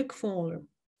actually look for them.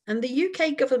 And the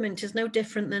UK government is no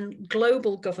different than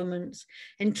global governments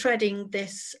in treading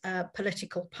this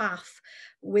political path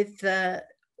with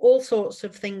all sorts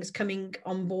of things coming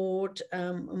on board,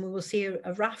 and we will see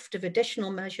a raft of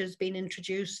additional measures being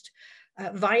introduced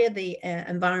via the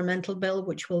Environmental Bill,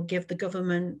 which will give the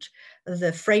government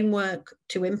the framework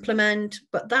to implement.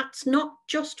 But that's not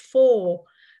just for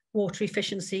water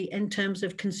efficiency in terms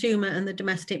of consumer and the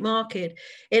domestic market.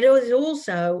 It is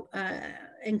also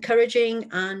encouraging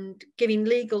and giving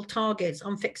legal targets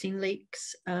on fixing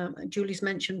leaks. Julie's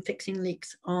mentioned fixing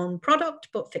leaks on product,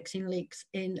 but fixing leaks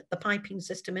in the piping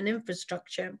system and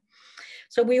infrastructure.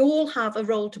 So we all have a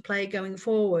role to play going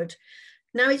forward.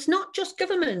 Now, it's not just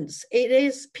governments, it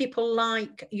is people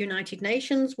like United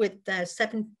Nations with their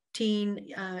 17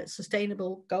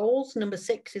 sustainable goals. Number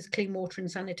 6 is clean water and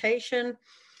sanitation.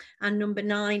 And number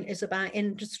 9 is about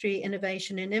industry,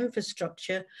 innovation and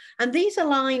infrastructure. And these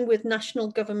align with national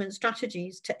government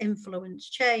strategies to influence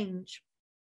change.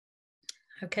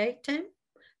 Okay, Tim,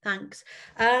 thanks.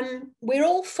 We're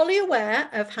all fully aware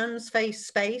of hands, face,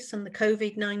 space and the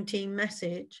COVID-19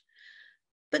 message,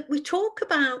 but we talk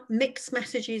about mixed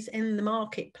messages in the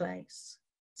marketplace.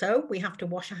 So we have to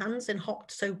wash our hands in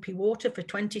hot soapy water for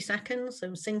 20 seconds.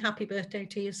 So sing happy birthday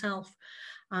to yourself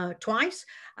twice,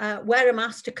 wear a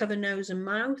mask to cover nose and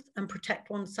mouth and protect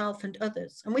oneself and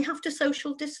others. And we have to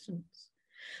social distance.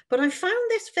 But I found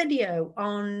this video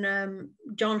on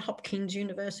Johns Hopkins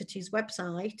University's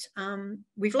website.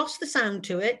 We've lost the sound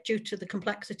to it due to the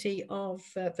complexity of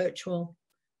virtual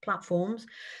platforms,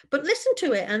 but listen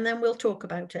to it and then we'll talk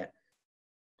about it.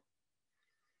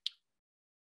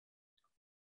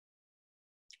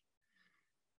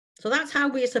 So that's how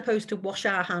we are supposed to wash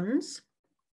our hands.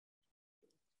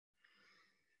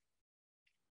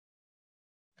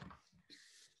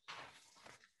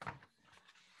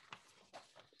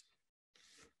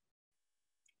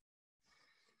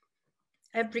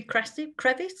 Every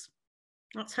crevice,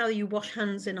 that's how you wash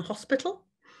hands in a hospital.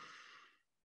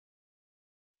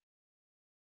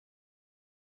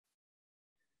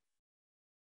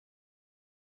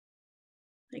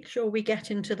 Make sure we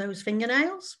get into those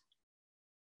fingernails.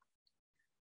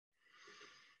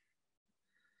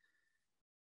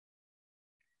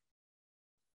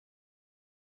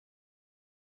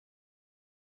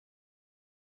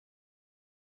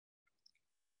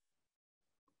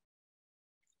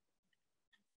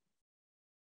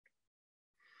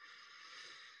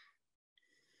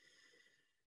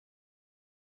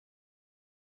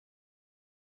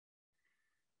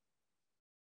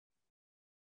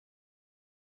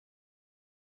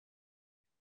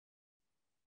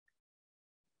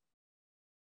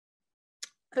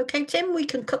 Okay, Tim, we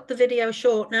can cut the video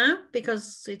short now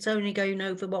because it's only going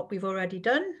over what we've already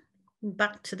done.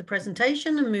 Back to the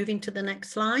presentation and moving to the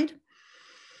next slide.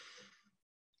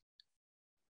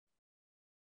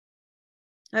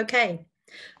 Okay,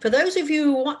 for those of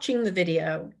you watching the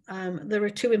video, there are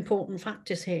 2 important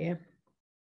factors here.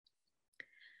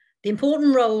 The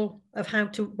important role of how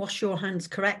to wash your hands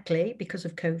correctly because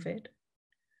of COVID,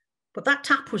 but that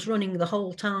tap was running the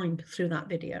whole time through that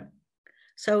video.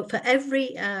 So for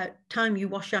every time you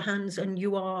wash your hands and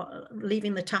you are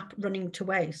leaving the tap running to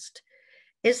waste,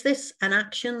 is this an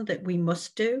action that we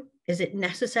must do? Is it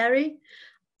necessary?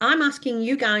 I'm asking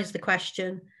you guys the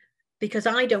question because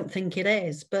I don't think it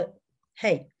is, but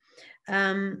hey,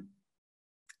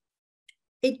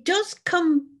 it does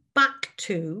come back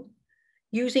to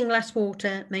using less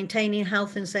water, maintaining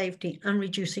health and safety and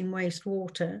reducing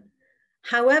wastewater.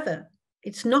 However,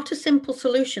 it's not a simple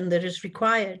solution that is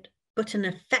required, but an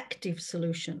effective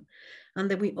solution,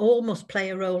 and that we all must play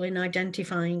a role in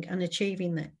identifying and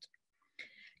achieving that.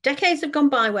 Decades have gone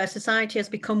by where society has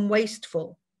become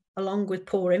wasteful, along with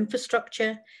poor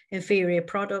infrastructure, inferior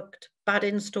product, bad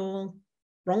install,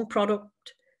 wrong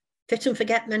product, fit and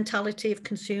forget mentality of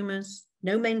consumers,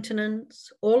 no maintenance,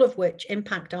 all of which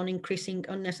impact on increasing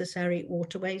unnecessary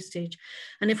water wastage.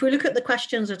 And if we look at the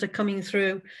questions that are coming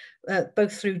through,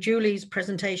 both through Julie's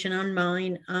presentation and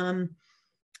mine,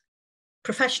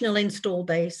 professional install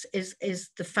base is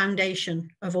the foundation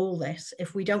of all this.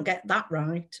 If we don't get that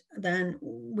right, then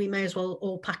we may as well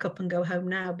all pack up and go home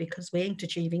now because we ain't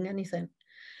achieving anything.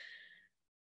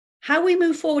 How we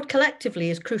move forward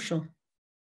collectively is crucial.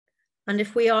 And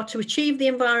if we are to achieve the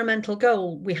environmental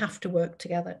goal, we have to work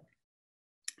together.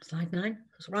 Slide 9,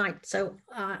 that's right. So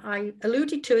I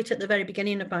alluded to it at the very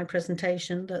beginning of my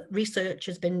presentation that research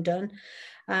has been done.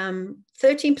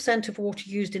 13% of water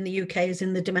used in the UK is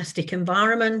in the domestic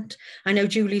environment. I know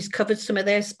Julie's covered some of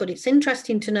this, but it's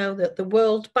interesting to know that the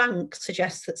World Bank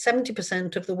suggests that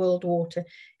 70% of the world water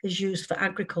is used for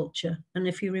agriculture. And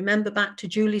if you remember back to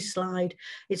Julie's slide,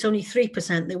 it's only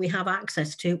 3% that we have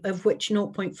access to, of which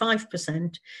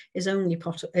 0.5% is only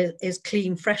is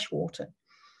clean fresh water.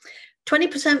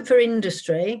 20% for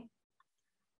industry,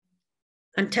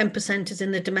 and 10% is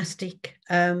in the domestic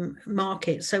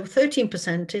market. So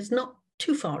 13% is not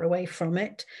too far away from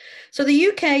it. So the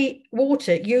UK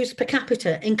water used per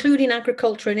capita, including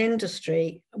agriculture and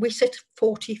industry, we sit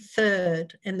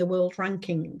 43rd in the world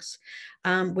rankings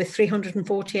with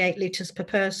 348 litres per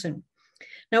person.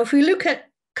 Now, if we look at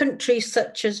countries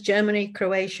such as Germany,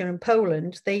 Croatia and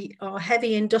Poland, they are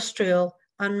heavy industrial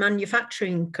and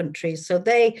manufacturing countries. So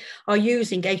they are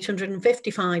using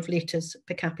 855 litres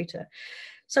per capita.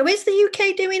 So is the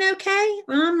UK doing okay?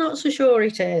 Well, I'm not so sure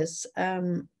it is.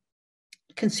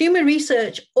 Consumer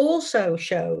research also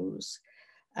shows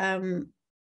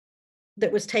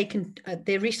that was taken,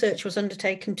 the research was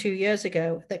undertaken 2 years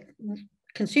ago, that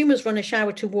consumers run a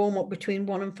shower to warm up between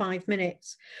 1 and 5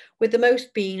 minutes, with the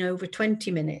most being over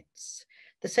 20 minutes.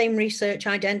 The same research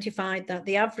identified that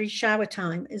the average shower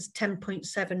time is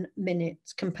 10.7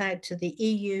 minutes compared to the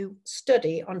EU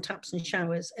study on taps and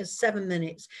showers as 7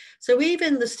 minutes. So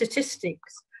even the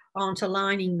statistics aren't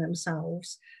aligning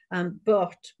themselves.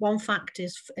 But one fact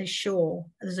is sure,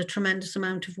 there's a tremendous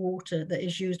amount of water that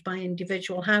is used by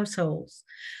individual households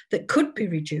that could be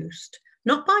reduced,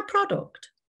 not by product,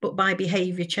 but by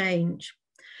behaviour change.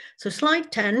 So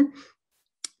slide 10,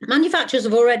 manufacturers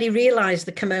have already realised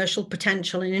the commercial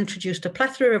potential and introduced a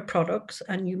plethora of products,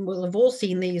 and you will have all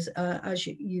seen these as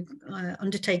you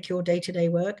undertake your day-to-day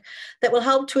work, that will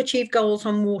help to achieve goals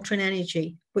on water and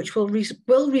energy, which will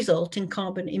result in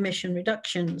carbon emission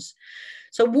reductions.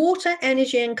 So water,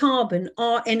 energy and carbon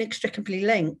are inextricably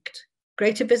linked.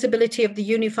 Greater visibility of the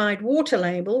unified water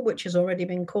label, which has already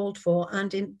been called for,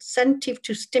 and incentive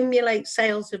to stimulate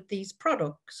sales of these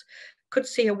products could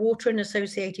see a water and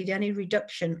associated energy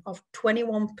reduction of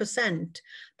 21%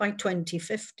 by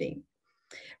 2050.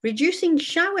 Reducing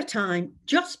shower time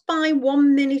just by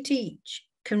 1 minute each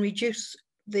can reduce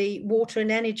the water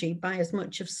and energy by as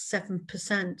much as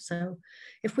 7%. So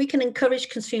if we can encourage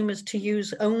consumers to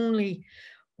use only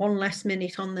 1 less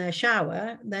minute on their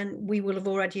shower, then we will have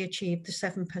already achieved the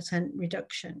 7%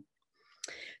 reduction.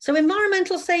 So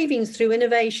environmental savings through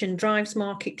innovation drives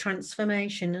market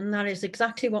transformation, and that is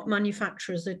exactly what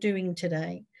manufacturers are doing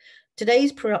today.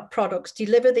 Today's products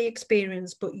deliver the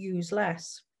experience but use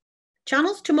less.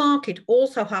 Channels to market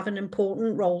also have an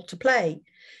important role to play.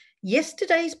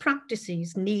 Yesterday's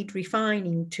practices need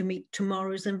refining to meet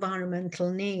tomorrow's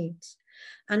environmental needs,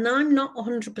 and I'm not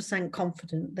 100%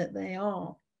 confident that they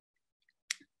are.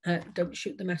 Don't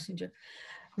shoot the messenger.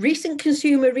 Recent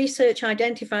consumer research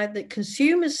identified that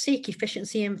consumers seek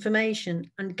efficiency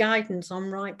information and guidance on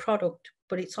right product,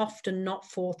 but it's often not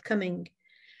forthcoming.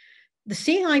 The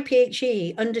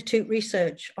CIPHE undertook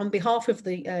research on behalf of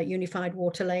the Unified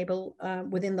Water Label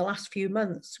within the last few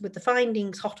months, with the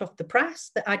findings hot off the press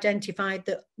that identified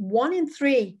that 1 in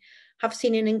 3 have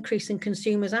seen an increase in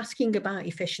consumers asking about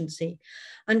efficiency,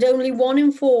 and only 1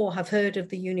 in 4 have heard of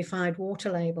the Unified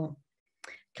Water Label.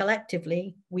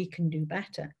 Collectively, we can do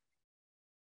better.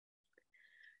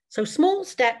 So small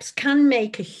steps can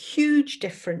make a huge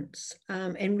difference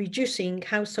in reducing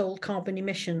household carbon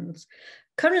emissions,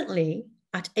 currently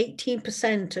at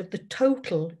 18% of the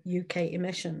total UK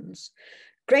emissions.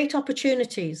 Great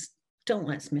opportunities, don't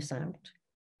let's miss out.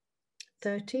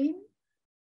 13.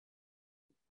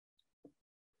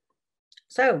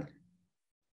 So,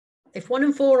 if 1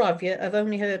 in 4 of you have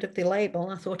only heard of the label,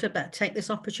 I thought I'd better take this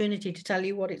opportunity to tell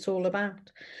you what it's all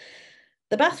about.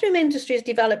 The bathroom industry has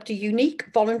developed a unique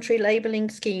voluntary labelling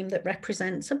scheme that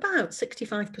represents about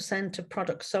 65% of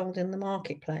products sold in the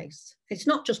marketplace. It's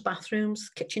not just bathrooms,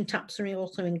 kitchen taps are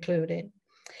also included.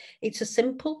 It's a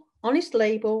simple, honest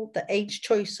label that aids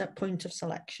choice at point of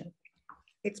selection.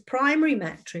 Its primary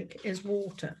metric is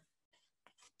water.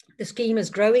 The scheme is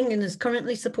growing and is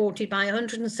currently supported by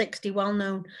 160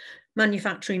 well-known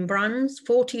manufacturing brands,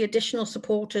 40 additional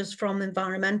supporters from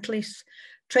environmentalists,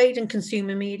 trade and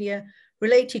consumer media,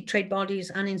 related trade bodies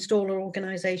and installer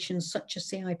organisations such as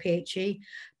CIPHE,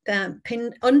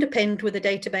 underpinned with a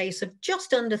database of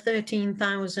just under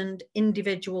 13,000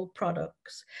 individual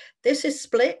products. This is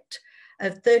split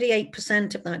of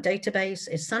 38% of that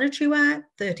database is sanitary ware,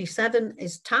 37%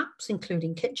 is taps,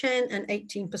 including kitchen, and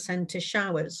 18% is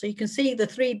showers. So you can see the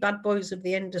 3 bad boys of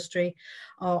the industry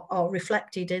are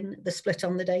reflected in the split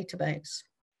on the database.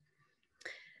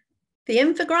 The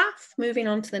infograph, moving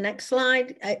on to the next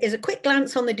slide, is a quick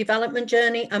glance on the development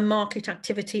journey and market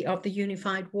activity of the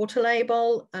Unified Water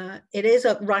Label. It is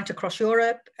right across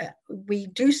Europe. We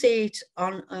do see it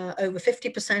on over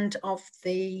 50% of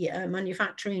the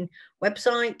manufacturing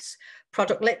websites,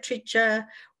 product literature.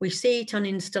 We see it on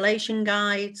installation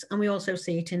guides, and we also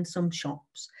see it in some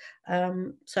shops.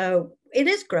 So it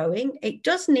is growing. It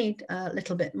does need a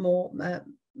little bit more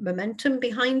momentum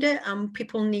behind it, and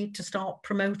people need to start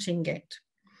promoting it.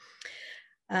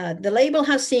 The label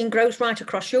has seen growth right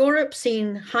across Europe,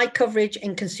 seen high coverage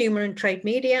in consumer and trade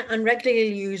media, and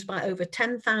regularly used by over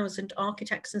 10,000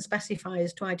 architects and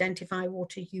specifiers to identify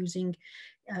water using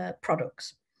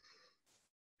products.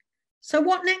 So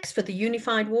what next for the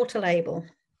unified water label?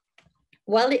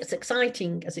 Well, it's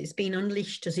exciting as it's been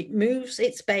unleashed as it moves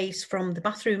its base from the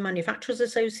Bathroom Manufacturers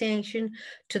Association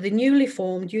to the newly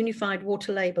formed Unified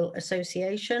Water Label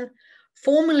Association,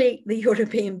 formerly the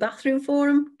European Bathroom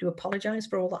Forum, do apologise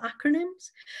for all the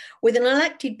acronyms, with an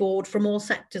elected board from all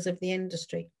sectors of the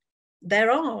industry.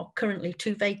 There are currently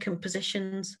 2 vacant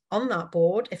positions on that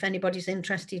board if anybody's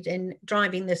interested in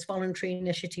driving this voluntary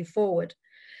initiative forward.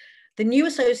 The new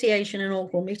association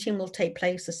inaugural meeting will take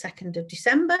place the 2nd of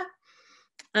December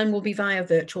and will be via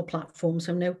virtual platform,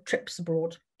 so no trips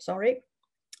abroad. Sorry.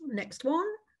 Next one.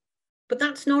 But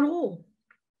that's not all.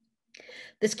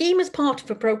 The scheme is part of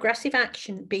a progressive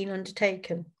action being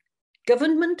undertaken.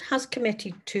 Government has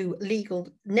committed to legal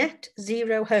net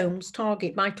zero homes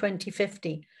target by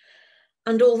 2050.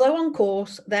 And although on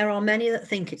course, there are many that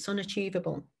think it's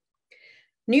unachievable.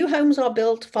 New homes are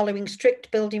built following strict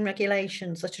building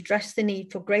regulations that address the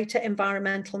need for greater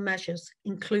environmental measures,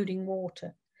 including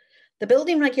water. The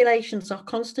building regulations are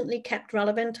constantly kept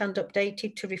relevant and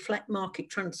updated to reflect market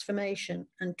transformation,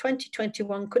 and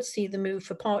 2021 could see the move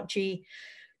for Part G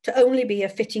to only be a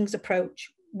fittings approach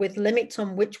with limits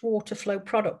on which water flow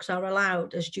products are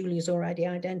allowed, as Julie's already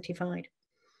identified.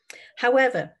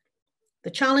 However,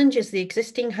 the challenge is the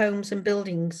existing homes and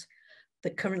buildings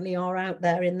that currently are out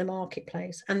there in the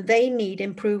marketplace, and they need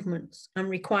improvements and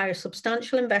require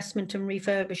substantial investment and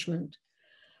refurbishment.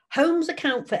 Homes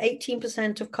account for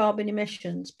 18% of carbon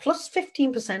emissions, plus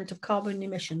 15% of carbon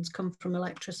emissions come from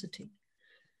electricity.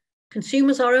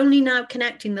 Consumers are only now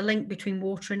connecting the link between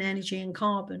water and energy and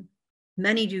carbon.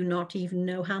 Many do not even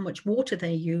know how much water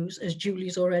they use, as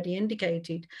Julie's already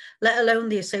indicated, let alone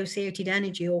the associated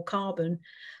energy or carbon.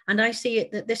 And I see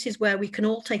it that this is where we can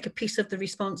all take a piece of the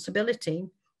responsibility,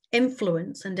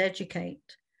 influence and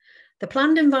educate. The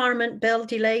planned environment bill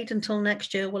delayed until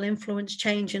next year will influence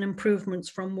change and improvements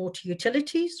from water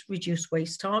utilities, reduce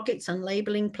waste targets and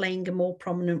labelling playing a more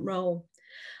prominent role.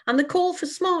 And the call for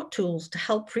smart tools to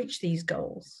help reach these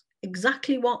goals,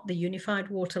 exactly what the Unified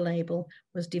Water Label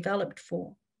was developed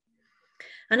for.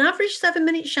 An average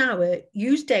 7-minute shower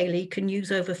used daily can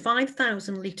use over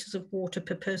 5,000 litres of water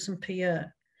per person per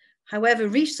year. However,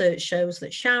 research shows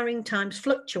that showering times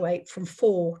fluctuate from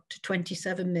 4 to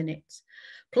 27 minutes.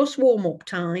 Plus warm-up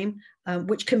time,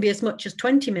 which can be as much as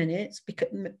 20 minutes, because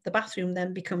the bathroom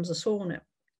then becomes a sauna.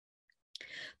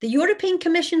 The European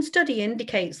Commission study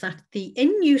indicates that the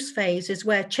in-use phase is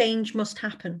where change must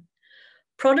happen.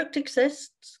 Product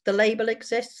exists, the label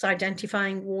exists,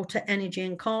 identifying water, energy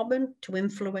and carbon to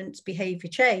influence behaviour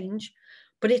change,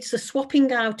 but it's the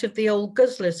swapping out of the old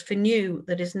guzzlers for new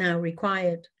that is now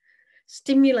required,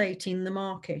 stimulating the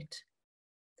market.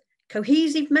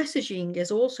 Cohesive messaging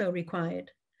is also required.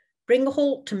 Bring a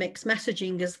halt to mixed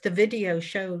messaging, as the video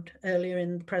showed earlier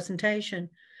in the presentation,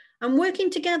 and working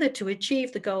together to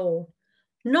achieve the goal.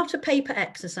 Not a paper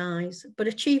exercise, but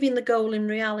achieving the goal in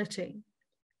reality.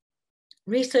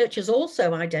 Researchers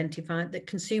also identified that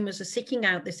consumers are seeking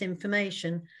out this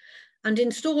information, and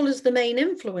installers, the main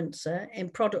influencer in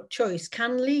product choice,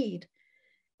 can lead.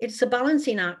 It's a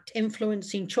balancing act,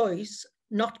 influencing choice,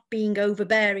 not being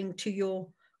overbearing to your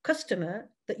customer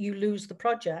that you lose the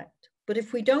project. But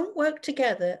if we don't work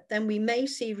together, then we may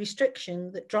see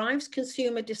restriction that drives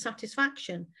consumer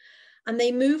dissatisfaction, and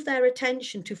they move their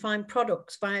attention to find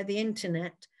products via the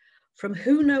internet from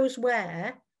who knows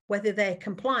where, whether they're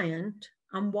compliant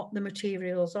and what the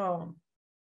materials are.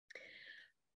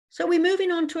 So we're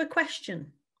moving on to a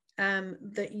question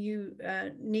that you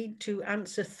need to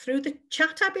answer through the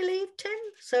chat, I believe, Tim.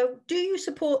 So do you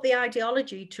support the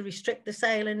ideology to restrict the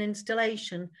sale and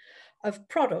installation of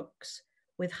products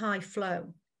with high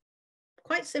flow?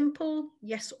 Quite simple,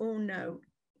 yes or no.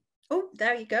 Oh,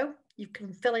 there you go. You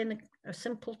can fill in a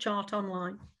simple chart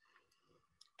online.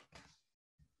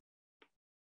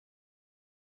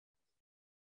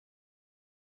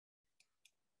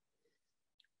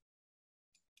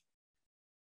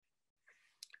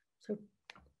 So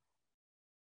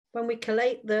when we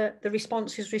collate the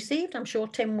responses received, I'm sure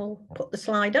Tim will put the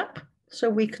slide up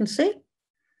so we can see.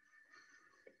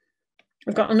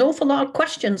 We've got an awful lot of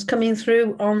questions coming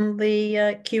through on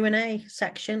the Q&A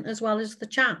section as well as the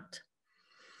chat.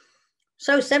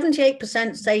 So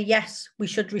 78% say yes, we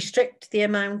should restrict the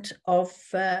amount of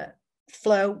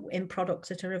flow in products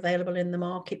that are available in the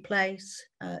marketplace.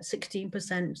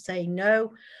 16% say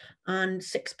no, and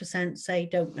 6% say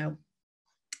don't know.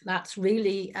 That's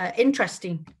really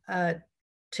interesting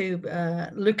to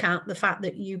look at the fact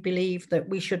that you believe that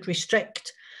we should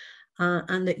restrict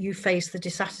and that you face the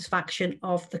dissatisfaction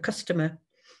of the customer.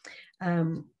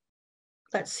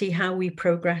 Let's see how we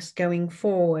progress going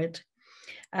forward.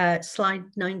 Slide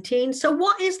 19. So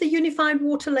what is the Unified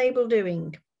Water Label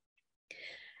doing?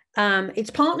 It's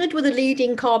partnered with a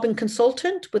leading carbon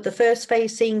consultant, with the first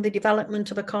phase seeing the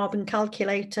development of a carbon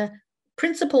calculator.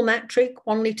 Principal metric,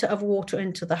 1 litre of water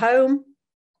into the home.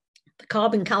 The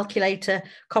carbon calculator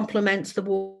complements the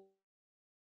water.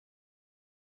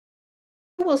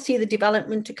 We'll see the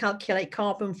development to calculate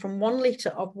carbon from 1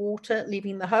 litre of water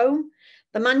leaving the home.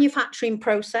 The manufacturing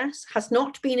process has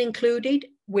not been included.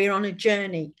 We're on a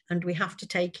journey and we have to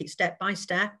take it step by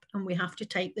step, and we have to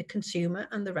take the consumer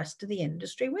and the rest of the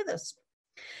industry with us.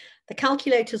 The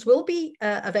calculators will be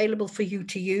available for you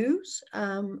to use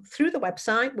through the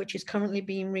website, which is currently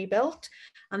being rebuilt,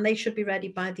 and they should be ready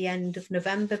by the end of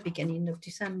November, beginning of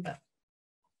December.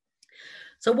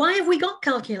 So why have we got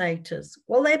calculators?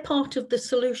 Well, they're part of the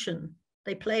solution.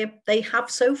 They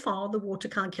have so far, the water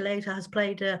calculator has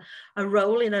played a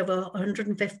role in over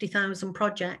 150,000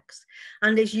 projects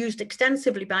and is used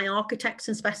extensively by architects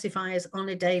and specifiers on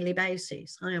a daily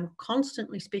basis. I am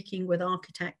constantly speaking with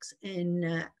architects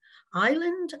in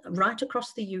Ireland, right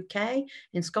across the UK,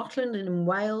 in Scotland and in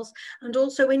Wales, and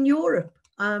also in Europe,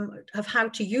 of how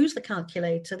to use the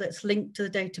calculator that's linked to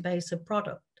the database of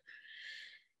product.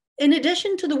 In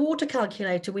addition to the water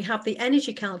calculator, we have the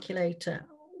energy calculator,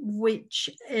 which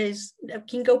is,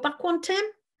 can you go back one, Tim?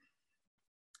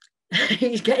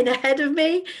 He's getting ahead of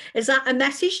me. Is that a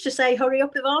message to say, hurry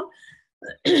up, Yvonne?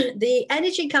 The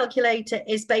energy calculator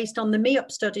is based on the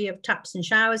MEUP study of taps and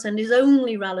showers and is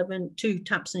only relevant to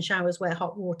taps and showers where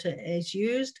hot water is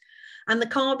used. And the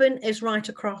carbon is right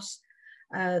across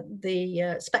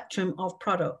the spectrum of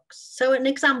products. So an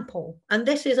example, and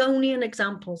this is only an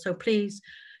example, so please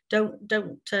don't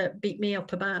beat me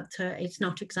up about it's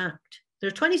not exact. There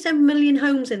are 27 million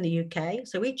homes in the UK,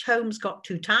 so each home's got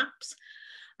 2 taps.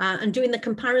 And doing the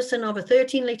comparison of a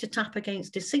 13-litre tap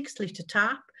against a 6-litre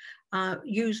tap,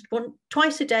 used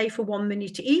twice a day for 1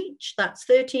 minute each. That's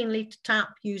 13-litre tap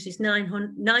uses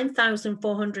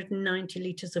 9,490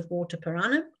 litres of water per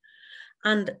annum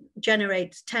and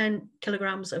generates 10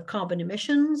 kilograms of carbon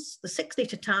emissions. The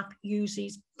 6-litre tap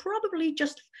uses probably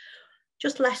just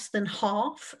less than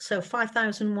half, so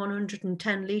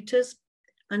 5,110 litres,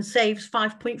 and saves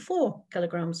 5.4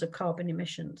 kilograms of carbon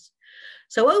emissions.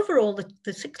 So overall, the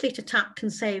 6-litre tap can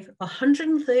save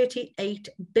 138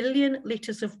 billion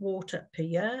litres of water per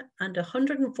year and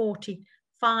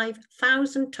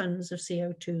 145,000 tonnes of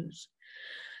CO2s.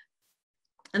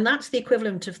 And that's the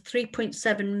equivalent of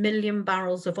 3.7 million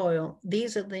barrels of oil.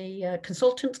 These are the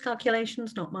consultants'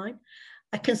 calculations, not mine.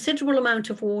 A considerable amount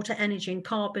of water, energy and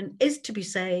carbon is to be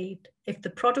saved if the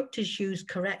product is used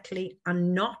correctly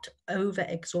and not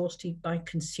over-exhausted by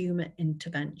consumer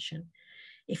intervention.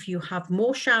 If you have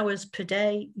more showers per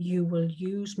day, you will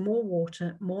use more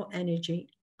water, more energy,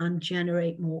 and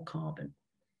generate more carbon.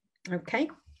 Okay.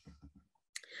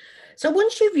 So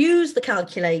once you've used the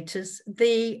calculators,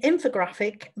 the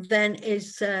infographic then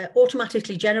is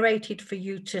automatically generated for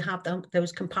you to have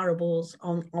those comparables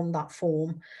on that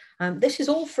form. This is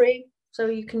all free, so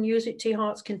you can use it to your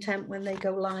heart's content when they go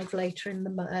live later in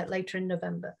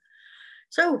November.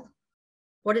 So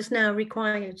what is now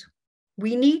required?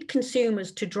 We need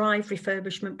consumers to drive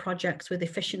refurbishment projects with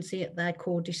efficiency at their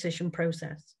core decision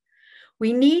process.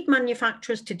 We need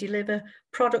manufacturers to deliver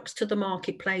products to the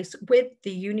marketplace with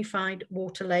the unified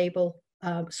water label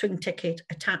swing ticket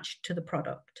attached to the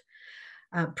product.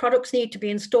 Products need to be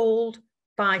installed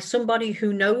by somebody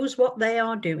who knows what they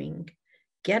are doing,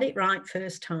 get it right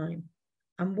first time,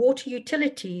 and water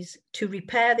utilities to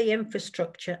repair the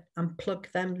infrastructure and plug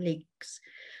them leaks.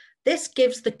 This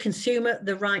gives the consumer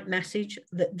the right message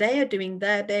that they are doing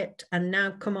their bit, and now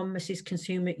come on, Mrs.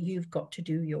 Consumer, you've got to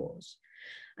do yours.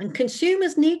 And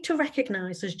consumers need to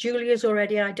recognise, as Julia's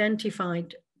already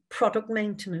identified, product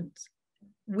maintenance.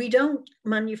 We don't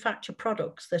manufacture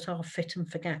products that are fit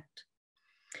and forget.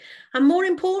 And more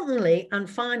importantly, and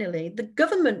finally, the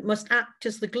government must act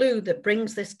as the glue that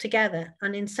brings this together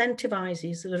and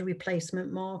incentivises the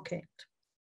replacement market.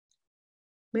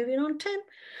 Moving on, Tim.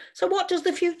 So what does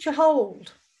the future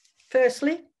hold?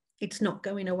 Firstly, it's not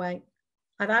going away.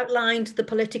 I've outlined the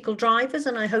political drivers,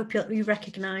 and I hope you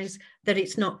recognise that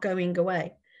it's not going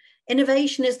away.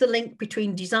 Innovation is the link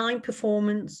between design,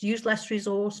 performance, use less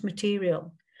resource,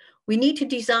 material. We need to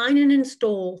design and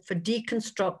install for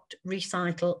deconstruct,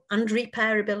 recycle, and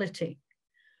repairability.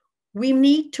 We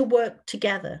need to work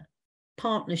together,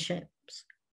 partnerships.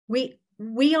 We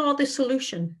are the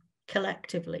solution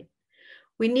collectively.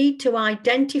 We need to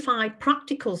identify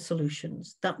practical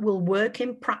solutions that will work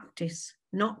in practice,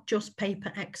 not just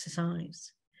paper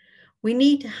exercise. We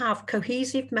need to have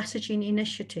cohesive messaging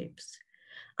initiatives,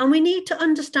 And we need to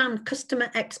understand customer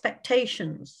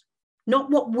expectations, not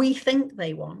what we think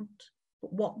they want,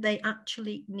 but what they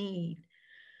actually need.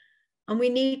 And we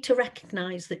need to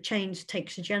recognise that change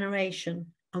takes a generation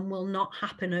and will not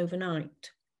happen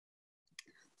overnight.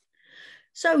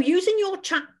 So using your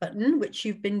chat button, which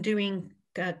you've been doing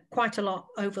quite a lot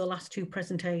over the last 2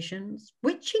 presentations,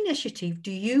 which initiative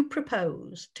do you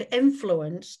propose to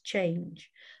influence change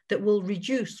that will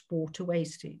reduce water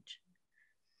wastage?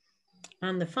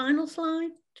 And the final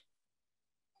slide.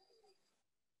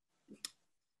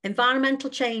 Environmental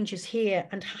change is here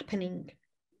and happening.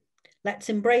 Let's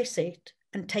embrace it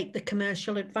and take the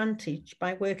commercial advantage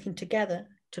by working together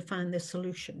to find the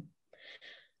solution.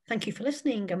 Thank you for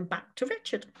listening, and back to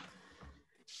Richard.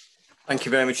 Thank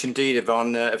you very much indeed,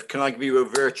 Yvonne. Can I give you a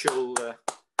virtual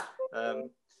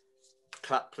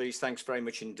clap, please? Thanks very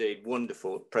much indeed.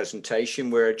 Wonderful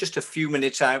presentation. We're just a few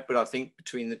minutes out, but I think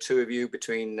between the two of you,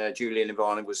 between Julie and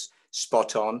Yvonne, it was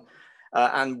spot on.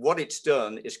 And what it's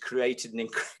done is created an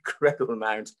incredible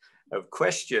amount of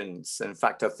questions. In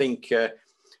fact, I think,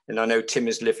 and I know Tim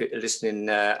is listening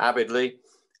avidly,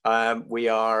 we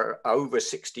are over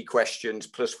 60 questions,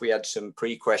 plus we had some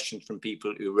pre-questions from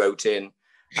people who wrote in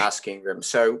asking them.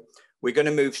 So we're going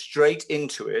to move straight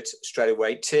into it straight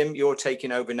away. Tim, you're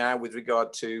taking over now with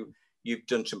regard to, you've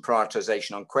done some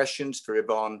prioritization on questions for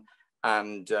Yvonne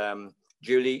and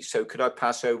Julie. So could I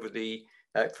pass over the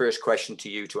first question to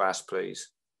you to ask, please?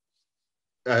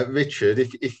 Richard,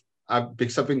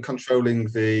 because I've been controlling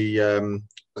the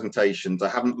presentations, I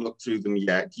haven't looked through them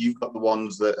yet. You've got the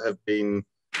ones that have been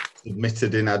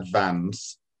submitted in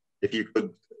advance. If you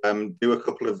could do a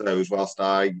couple of those whilst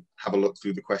I have a look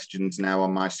through the questions now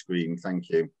on my screen. Thank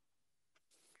you.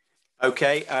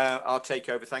 Okay, I'll take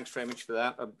over. Thanks very much for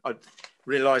that. I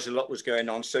realised a lot was going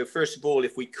on. So first of all,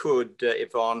 if we could,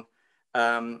 Yvonne,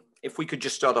 if we could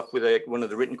just start off with one of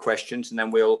the written questions, and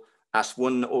then we'll ask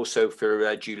one also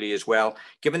for Julie as well.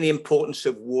 Given the importance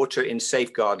of water in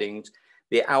safeguarding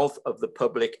the health of the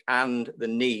public and the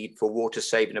need for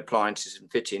water-saving appliances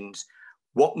and fittings,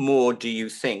 what more do you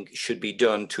think should be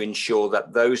done to ensure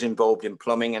that those involved in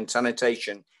plumbing and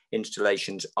sanitation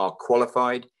installations are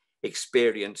qualified,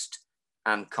 experienced,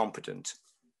 and competent?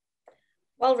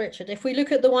 Well, Richard, if we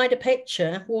look at the wider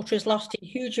picture, water is lost in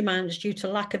huge amounts due to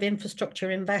lack of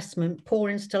infrastructure investment, poor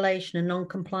installation and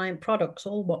non-compliant products,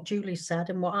 all what Julie said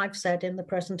and what I've said in the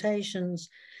presentations.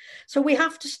 So we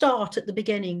have to start at the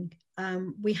beginning.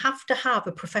 We have to have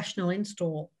a professional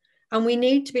install, and we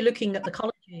need to be looking at the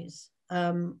colleges,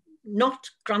 not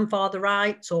grandfather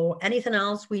rights or anything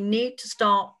else. We need to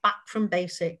start back from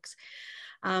basics.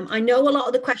 I know a lot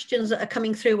of the questions that are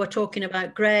coming through are talking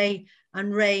about grey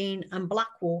and rain and black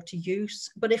water use,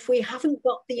 but if we haven't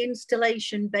got the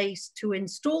installation base to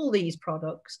install these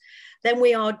products, then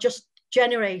we are just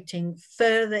generating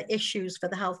further issues for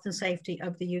the health and safety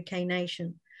of the UK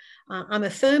nation. I'm a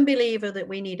firm believer that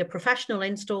we need a professional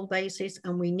install basis,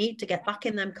 and we need to get back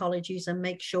in them colleges and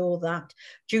make sure that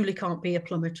Julie can't be a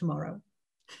plumber tomorrow.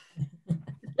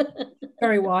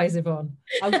 Very wise, Yvonne.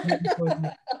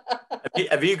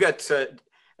 Have you got,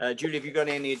 Julie, have you got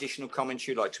any additional comments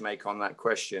you'd like to make on that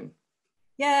question?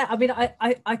 Yeah, I mean,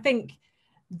 I think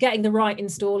getting the right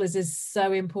installers is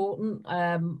so important.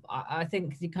 I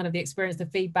think the experience, the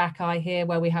feedback I hear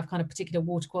where we have kind of particular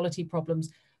water quality problems,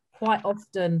 quite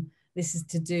often this is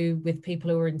to do with people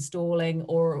who are installing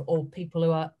or people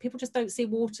just don't see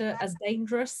water as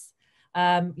dangerous.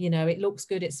 You know, it looks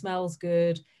good, it smells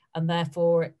good, and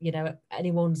therefore, you know,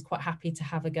 anyone's quite happy to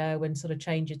have a go and sort of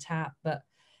change a tap. But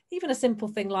even a simple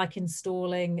thing like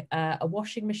installing a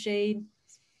washing machine,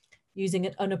 using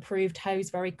an unapproved hose,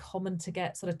 very common to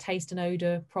get sort of taste and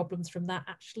odor problems from that.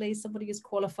 Actually, somebody who's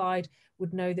qualified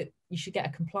would know that you should get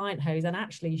a compliant hose, and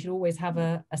actually you should always have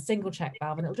a single check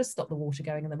valve, and it'll just stop the water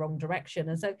going in the wrong direction.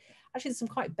 And so actually there's some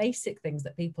quite basic things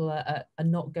that people are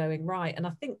not going right. And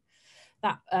I think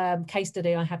that case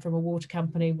study I had from a water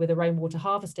company with a rainwater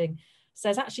harvesting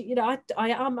says, actually, you know, I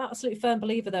am an absolutely firm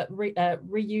believer that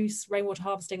reuse, rainwater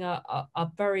harvesting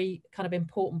are very kind of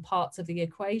important parts of the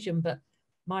equation. But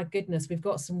my goodness, we've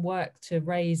got some work to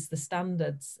raise the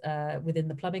standards within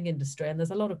the plumbing industry. And there's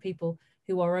a lot of people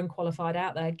who are unqualified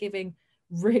out there giving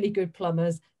really good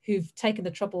plumbers who've taken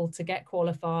the trouble to get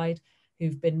qualified,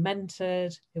 who've been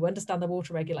mentored, who understand the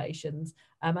water regulations,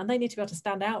 and they need to be able to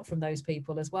stand out from those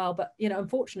people as well. But, you know,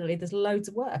 unfortunately, there's loads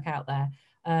of work out there.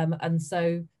 And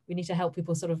so we need to help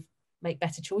people sort of make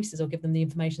better choices or give them the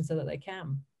information so that they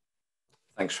can.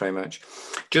 Thanks very much.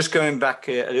 Just going back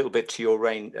a little bit to your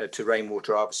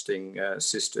rainwater harvesting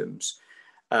systems.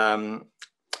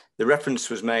 the reference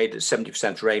was made that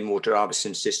 70% rainwater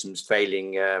harvesting systems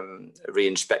failing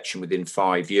re-inspection within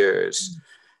 5 years,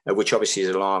 which obviously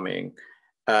is alarming.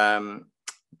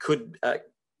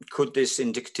 Could this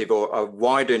indicative or a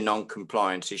wider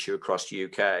non-compliance issue across the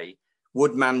UK,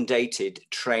 would mandated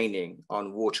training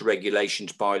on water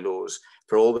regulations bylaws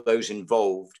for all those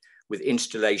involved with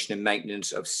installation and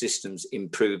maintenance of systems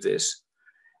improve this?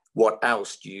 What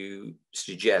else do you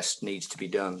suggest needs to be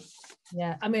done?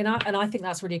 Yeah, I mean, I think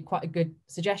that's really quite a good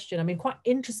suggestion. I mean, quite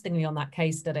interestingly on that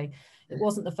case study, it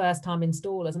wasn't the first time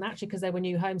installers, and actually because they were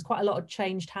new homes, quite a lot had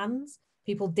changed hands.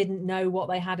 People didn't know what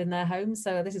they had in their homes.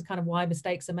 So this is kind of why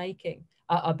mistakes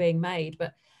are being made.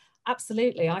 But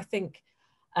absolutely, I think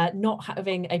not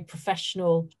having a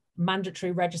professional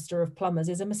mandatory register of plumbers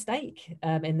is a mistake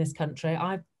in this country.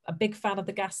 I'm a big fan of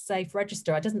the gas safe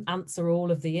register. It doesn't answer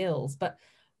all of the ills, but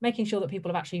making sure that people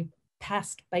have actually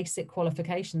passed basic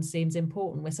qualifications seems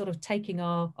important. We're sort of taking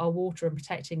our water and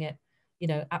protecting it, you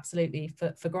know, absolutely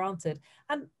for granted.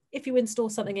 And if you install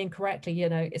something incorrectly, you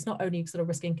know, it's not only sort of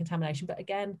risking contamination, but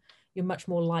again, you're much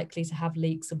more likely to have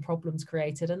leaks and problems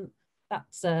created. And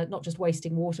that's not just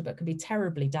wasting water, but can be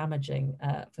terribly damaging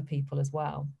for people as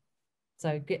well.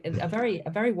 So a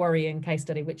very worrying case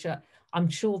study, which I'm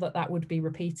sure that would be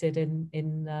repeated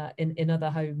in other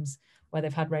homes where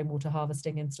they've had rainwater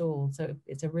harvesting installed. So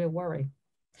it's a real worry.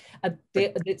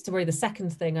 The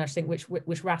second thing I think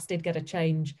which RAS did get a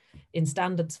change in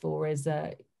standards for is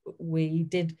we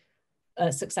did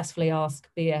successfully ask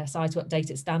BSI to update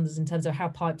its standards in terms of how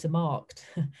pipes are marked,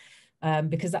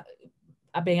 because that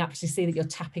being able to see that you're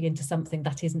tapping into something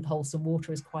that isn't wholesome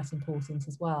water is quite important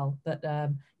as well. But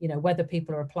you know, whether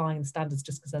people are applying the standards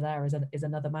just because they're there is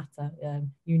another matter.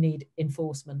 You need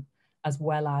enforcement as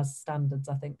well as standards,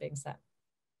 I think, being set.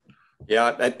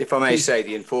 Yeah, if I may say,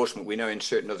 the enforcement, we know in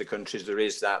certain other countries there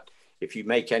is that if you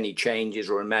make any changes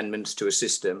or amendments to a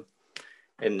system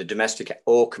in the domestic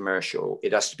or commercial,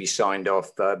 it has to be signed off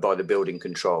by the building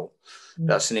control.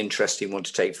 That's an interesting one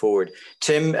to take forward.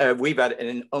 Tim, we've had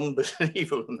an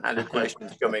unbelievable amount of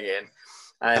questions coming in,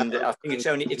 and I think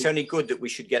it's only good that we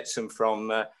should get some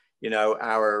from you know,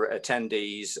 our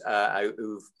attendees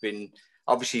who've been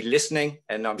obviously listening,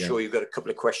 and I'm sure you've got a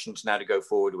couple of questions now to go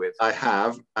forward with. I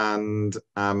have, and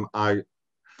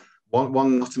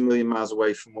one not a million miles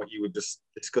away from what you were just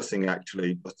discussing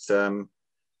actually, but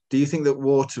do you think that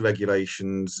water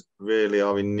regulations really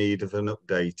are in need of an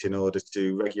update in order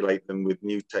to regulate them with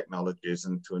new technologies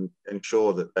and to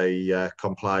ensure that they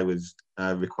comply with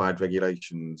required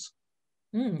regulations?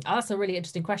 That's a really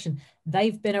interesting question.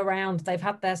 They've been around, they've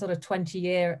had their sort of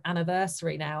 20-year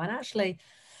anniversary now, and actually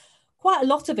quite a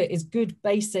lot of it is good,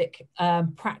 basic,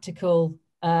 practical,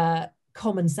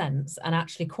 common sense, and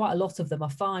actually quite a lot of them are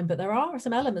fine, but there are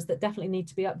some elements that definitely need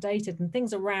to be updated, and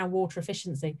things around water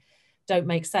efficiency don't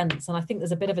make sense. And I think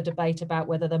there's a bit of a debate about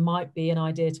whether there might be an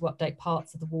idea to update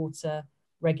parts of the water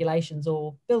regulations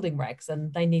or building regs,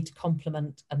 and they need to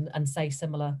complement and say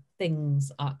similar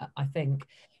things. I think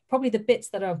probably the bits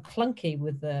that are clunky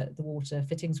with the water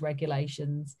fittings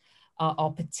regulations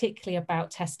are particularly about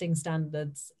testing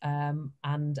standards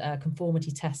and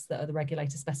conformity tests that are the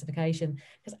regulator specification,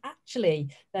 because actually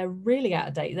they're really out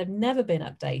of date. They've never been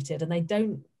updated, and they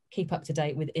don't keep up to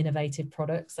date with innovative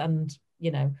products. And you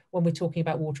know, when we're talking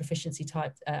about water efficiency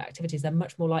type activities, they're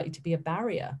much more likely to be a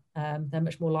barrier. They're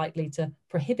much more likely to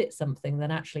prohibit something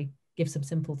than actually give some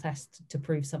simple tests to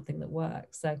prove something that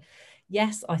works. So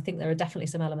yes, I think there are definitely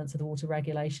some elements of the water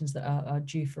regulations that are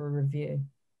due for a review.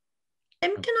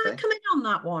 Can I come in on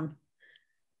that one?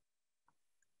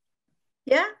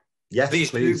 Yeah?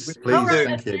 Yes, please. Right,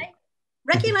 Thank you.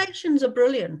 Regulations are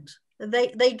brilliant.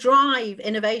 They drive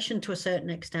innovation to a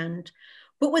certain extent,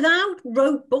 but without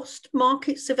robust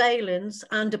market surveillance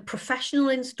and a professional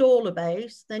installer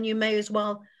base, then you may as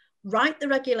well write the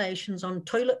regulations on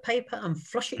toilet paper and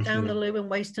flush it down the loo and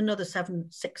waste another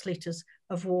 6 litres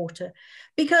of water.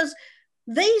 Because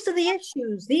these are the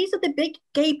issues. These are the big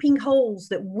gaping holes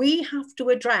that we have to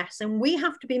address, and we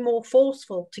have to be more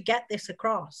forceful to get this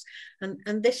across.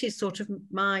 And this is sort of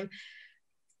my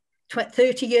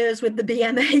 30 years with the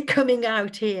BMA coming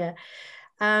out here.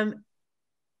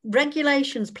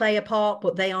 Regulations play a part,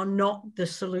 but they are not the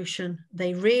solution.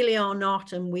 They really are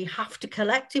not. And we have to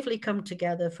collectively come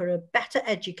together for a better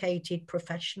educated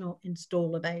professional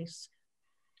installer base.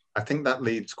 I think that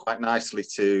leads quite nicely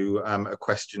to a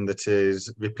question that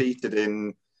is repeated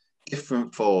in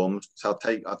different forms. So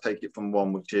I'll take it from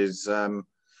one, which is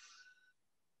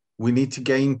we need to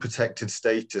gain protected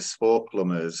status for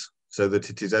plumbers so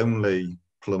that it is only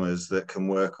plumbers that can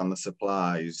work on the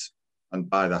supplies. And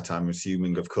by that, I'm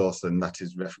assuming, of course, then that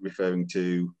is referring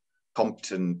to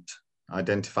competent,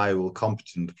 identifiable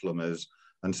competent plumbers.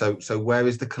 And so where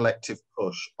is the collective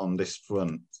push on this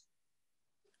front?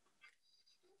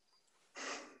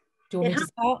 Do you want me to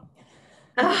start?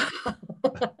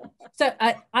 So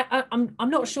I'm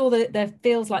not sure that there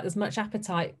feels like there's much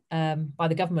appetite by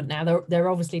the government now. They're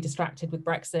obviously distracted with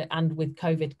Brexit and with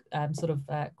COVID,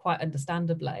 quite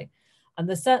understandably. And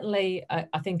there's certainly,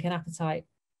 I think, an appetite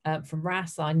from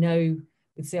RAS. I know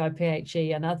with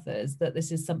CIPHE and others that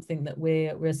this is something that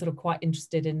we're sort of quite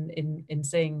interested in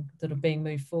seeing sort of being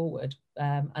moved forward.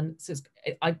 And so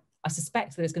I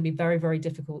suspect that it's going to be very, very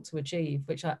difficult to achieve,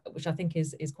 which I think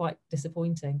is quite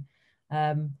disappointing.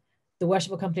 The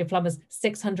Worshipful Company of Plumbers,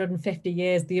 650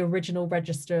 years, the original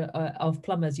register of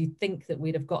plumbers. You'd think that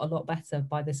we'd have got a lot better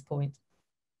by this point.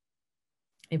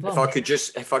 Yvonne.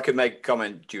 If I could make a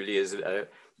comment, Julie, as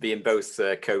being both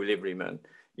co-liverymen,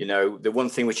 you know, the one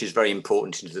thing which is very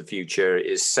important into the future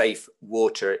is safe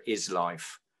water is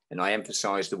life. And I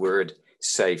emphasize the word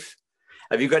safe.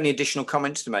 Have you got any additional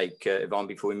comments to make, Yvonne,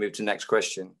 before we move to the next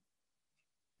question?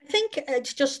 I think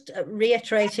it's just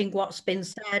reiterating what's been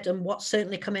said and what's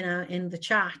certainly coming out in the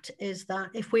chat is that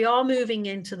if we are moving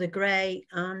into the grey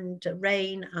and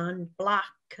rain and black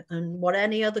and what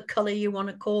any other colour you want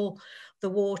to call the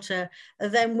water,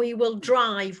 then we will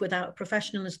drive without a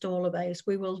professional installer base.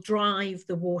 We will drive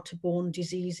the waterborne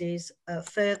diseases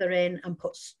further in and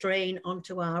put strain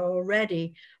onto our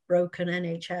already broken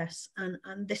NHS. And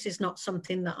this is not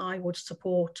something that I would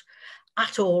support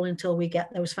at all until we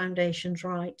get those foundations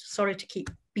right. Sorry to keep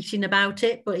beating about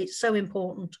it, but it's so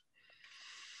important.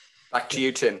 Back to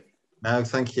you, Tim. No,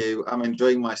 thank you. I'm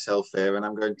enjoying myself here, and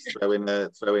I'm going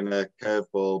to throw in a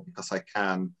curveball because I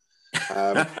can,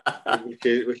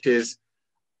 which is,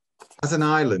 as an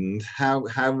island,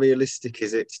 how realistic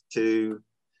is it to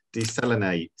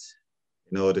desalinate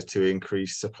in order to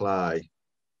increase supply?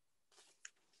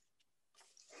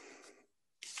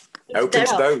 Open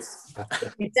to both.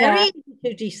 It's very easy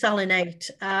to desalinate.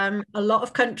 A lot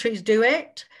of countries do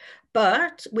it,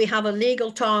 but we have a legal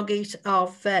target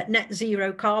of net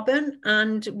zero carbon,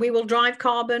 and we will drive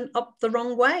carbon up the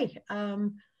wrong way.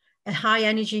 A high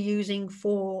energy using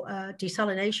for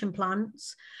desalination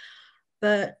plants,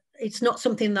 but it's not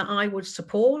something that I would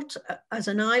support. As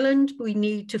an island, we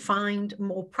need to find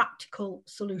more practical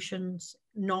solutions,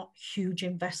 not huge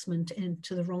investment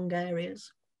into the wrong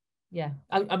areas. Yeah,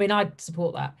 I mean, I'd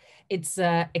support that. It's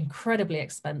incredibly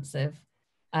expensive.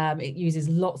 It uses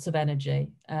lots of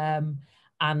energy, and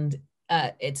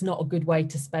it's not a good way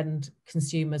to spend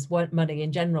consumers' money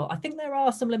in general. I think there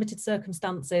are some limited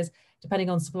circumstances, depending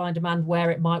on supply and demand, where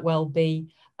it might well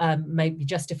be maybe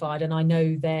justified. And I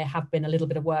know there have been a little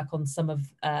bit of work on some of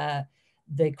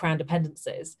the Crown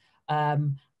dependencies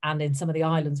and in some of the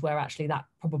islands where actually that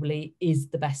probably is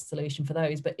the best solution for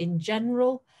those. But in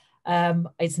general,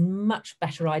 it's a much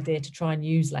better idea to try and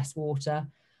use less water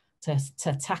to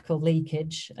tackle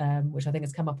leakage, which I think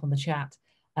has come up on the chat,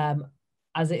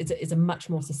 as it's a much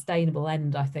more sustainable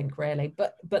end, I think, really.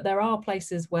 But there are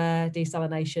places where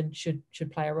desalination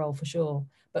should play a role for sure.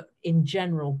 But in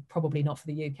general, probably not for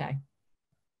the UK.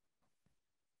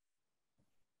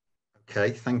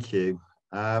 Okay, thank you.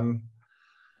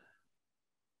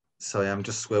 Sorry, I'm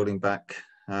just scrolling back.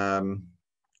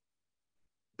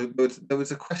 There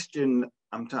was a question,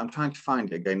 I'm trying to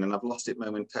find it again, and I've lost it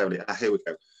momentarily. Here we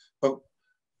go. But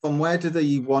from where do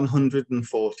the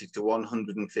 140 to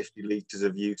 150 litres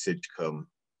of usage come?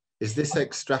 Is this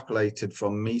extrapolated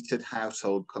from metered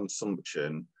household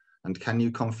consumption? And can you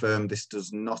confirm this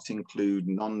does not include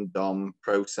non-dom,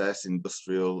 process,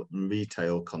 industrial, and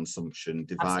retail consumption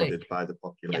divided by the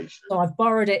population? Yeah. So I've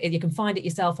borrowed it. You can find it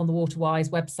yourself on the WaterWise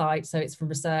website. So it's from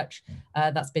research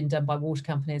that's been done by water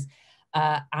companies.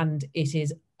 And it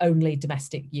is only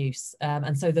domestic use.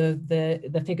 And so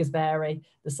the figures vary.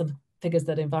 There's some figures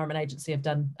that Environment Agency have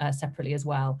done separately as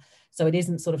well. So it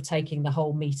isn't sort of taking the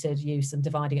whole metered use and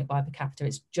dividing it by per capita.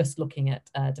 It's just looking at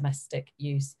domestic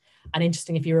use. And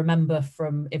interesting, if you remember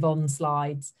from Yvonne's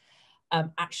slides,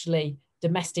 actually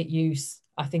domestic use,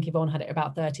 I think Yvonne had it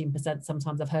about 13%.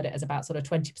 Sometimes I've heard it as about sort of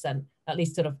 20%, at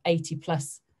least sort of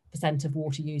 80+% of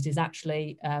water use is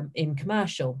actually in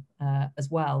commercial as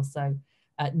well. So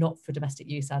not for domestic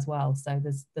use as well. So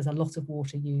there's a lot of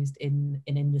water used in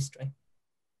industry.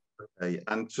 Okay,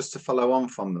 and just to follow on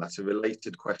from that, a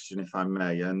related question, if I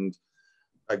may, and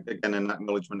again, an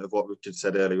acknowledgement of what Richard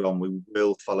said earlier on, we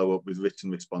will follow up with written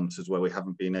responses where we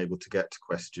haven't been able to get to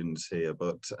questions here.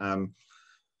 But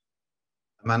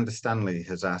Amanda Stanley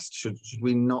has asked, should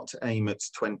we not aim at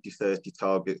 2030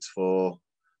 targets for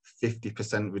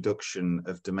 50% reduction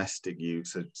of domestic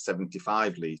use at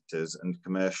 75 litres and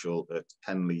commercial at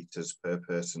 10 litres per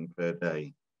person per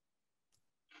day.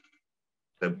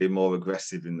 They'll be more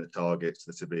aggressive in the targets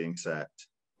that are being set.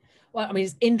 Well, I mean,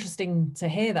 it's interesting to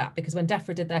hear that, because when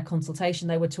DEFRA did their consultation,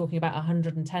 they were talking about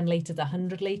 110 litres,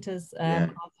 100 litres,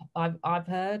 I've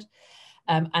heard.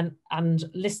 And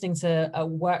listening to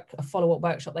a follow-up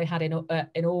workshop they had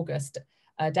in August,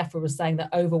 DEFRA was saying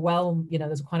that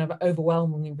there's a kind of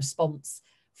overwhelming response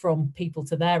from people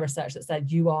to their research that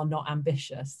said, you are not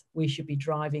ambitious, we should be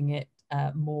driving it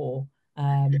more.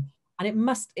 And it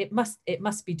must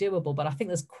be doable, but I think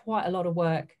there's quite a lot of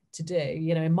work to do.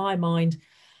 In my mind,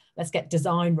 let's get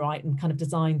design right and kind of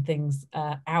design things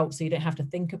out so you don't have to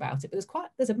think about it.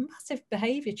 But there's a massive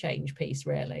behaviour change piece,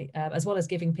 really, as well as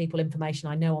giving people information.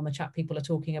 I know on the chat people are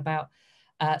talking about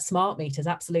smart meters,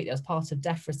 absolutely, as part of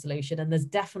DEFRA's solution. And there's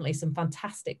definitely some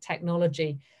fantastic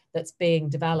technology that's being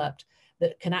developed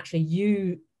that can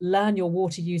actually learn your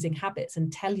water using habits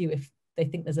and tell you if they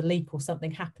think there's a leak or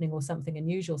something happening or something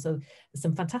unusual. So there's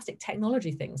some fantastic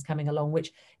technology things coming along,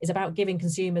 which is about giving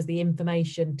consumers the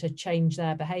information to change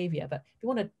their behaviour. But if you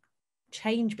want to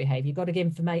change behaviour, you've got to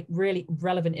give really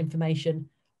relevant information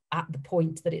at the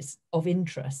point that it's of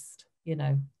interest,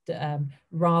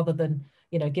 rather than,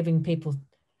 giving people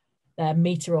their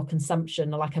meter or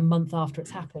consumption like a month after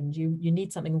it's happened. You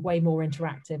need something way more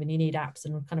interactive, and you need apps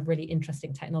and kind of really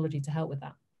interesting technology to help with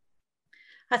that.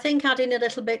 I think adding a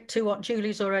little bit to what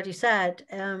Julie's already said,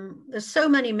 there's so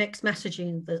many mixed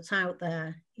messaging that's out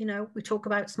there. We talk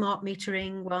about smart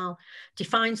metering. Well,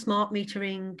 define smart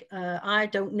metering. I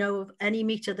don't know of any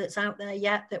meter that's out there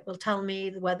yet that will tell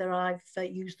me whether I've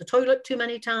used the toilet too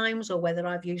many times, or whether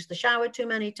I've used the shower too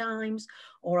many times,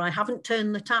 or I haven't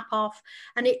turned the tap off.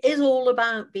 And it is all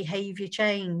about behaviour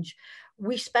change.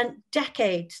 We spent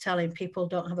decades telling people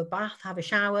don't have a bath, have a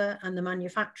shower, and the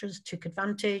manufacturers took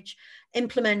advantage,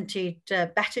 implemented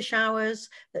better showers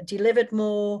that delivered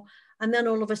more, and then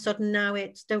all of a sudden now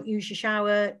it's don't use your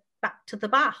shower, back to the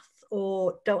bath,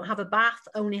 or don't have a bath,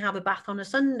 only have a bath on a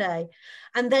Sunday.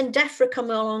 And then DEFRA come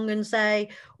along and say,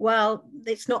 well,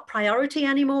 it's not priority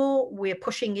anymore, we're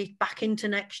pushing it back into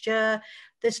next year.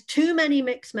 There's too many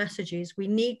mixed messages. We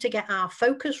need to get our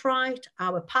focus right,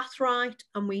 our path right,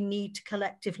 and we need to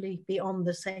collectively be on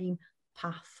the same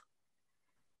path.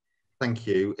 Thank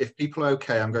you. If people are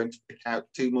okay, I'm going to pick out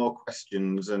 2 more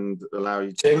questions and allow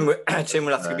you to... Tim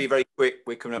will have to be very quick.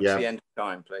 We're coming up to the end of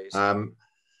time, please.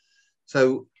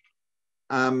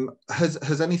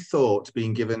 Has any thought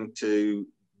been given to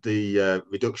the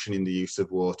reduction in the use of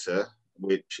water,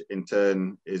 which in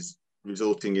turn is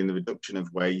resulting in the reduction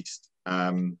of waste,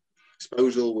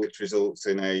 disposal, which results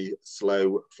in a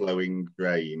slow flowing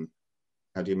drain?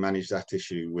 How do you manage that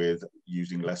issue with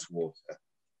using less water?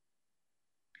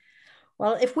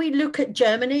 Well, if we look at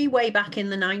Germany way back in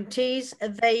the 90s,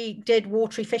 they did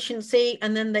water efficiency,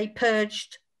 and then they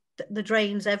purged the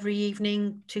drains every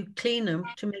evening to clean them,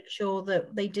 to make sure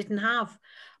that they didn't have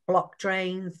blocked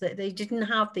drains, that they didn't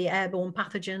have the airborne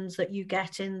pathogens that you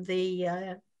get in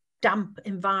the damp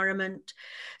environment.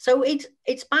 So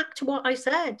it's back to what I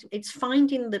said. It's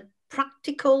finding the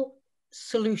practical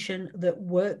solution that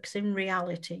works in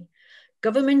reality.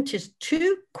 Government is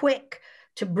too quick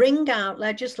to bring out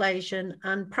legislation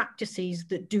and practices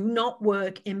that do not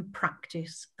work in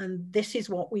practice. And this is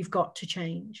what we've got to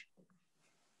change.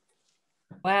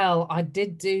 Well, I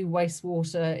did do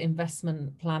wastewater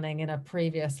investment planning in a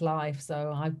previous life,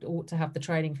 so I ought to have the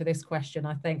training for this question.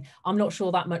 I think I'm not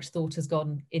sure that much thought has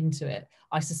gone into it.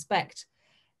 I suspect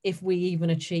if we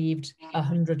even achieved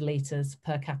 100 litres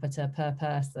per capita per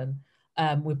person,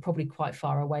 we're probably quite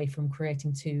far away from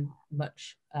creating too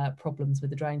much problems with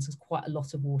the drains. There's quite a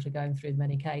lot of water going through in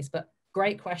many cases. But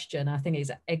great question. I think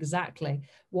it's exactly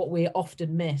what we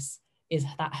often miss, is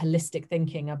that holistic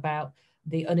thinking about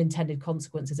the unintended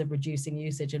consequences of reducing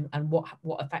usage and what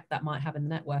effect that might have in the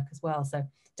network as well. So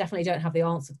definitely don't have the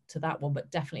answer to that one,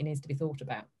 but definitely needs to be thought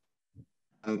about.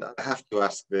 And I have to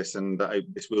ask this, and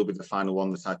this will be the final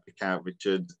one that I pick out,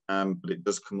 Richard, but it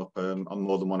does come up on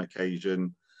more than one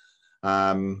occasion.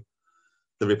 The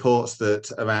reports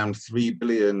that around 3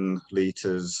 billion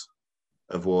litres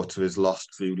of water is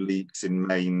lost through leaks in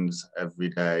mains every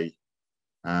day,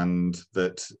 and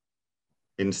that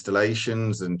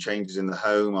installations and changes in the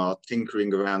home are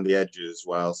tinkering around the edges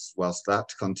whilst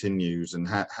that continues, and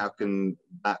how can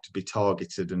that be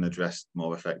targeted and addressed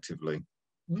more effectively?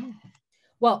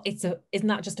 Well, isn't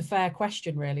that just a fair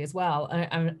question really as well?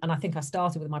 And I think I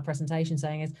started with my presentation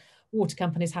saying is, water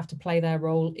companies have to play their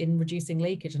role in reducing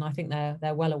leakage, and I think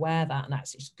they're well aware of that, and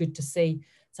that's just good to see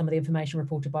some of the information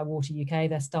reported by Water UK.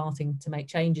 They're starting to make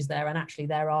changes there, and actually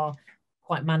there are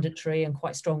quite mandatory and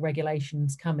quite strong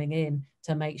regulations coming in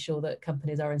to make sure that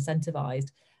companies are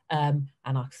incentivized. And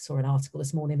I saw an article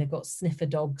this morning, they've got sniffer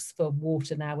dogs for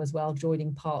water now as well,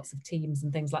 joining parts of teams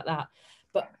and things like that.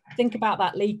 But think about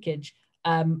that leakage.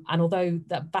 And although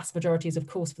the vast majority is, of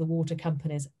course, for the water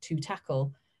companies to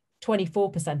tackle,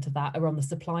 24% of that are on the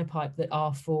supply pipe that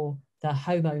are for the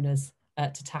homeowners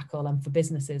to tackle, and for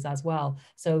businesses as well.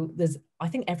 So I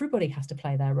think everybody has to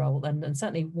play their role, and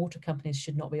certainly water companies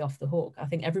should not be off the hook. I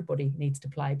think everybody needs to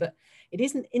play, but it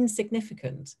isn't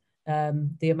insignificant,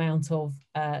 the amount of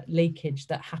leakage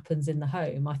that happens in the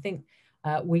home. I think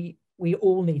we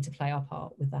all need to play our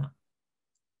part with that.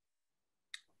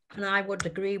 And I would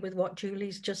agree with what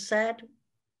Julie's just said.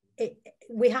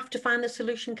 We have to find the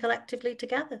solution collectively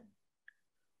together.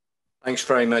 Thanks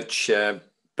very much,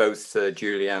 both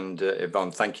Julie and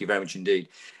Yvonne. Thank you very much indeed.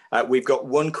 We've got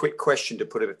one quick question to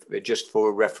put up just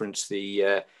for reference,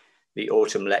 the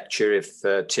autumn lecture. If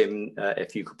Tim,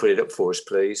 if you could put it up for us,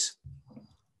 please,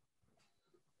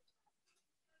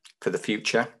 for the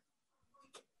future.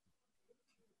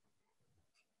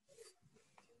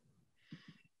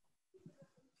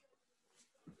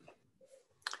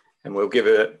 And we'll give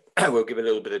it a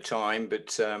little bit of time,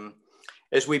 but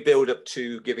as we build up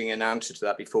to giving an answer to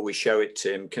that, before we show it,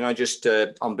 Tim, can I just,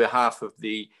 on behalf of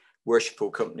the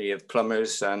Worshipful company of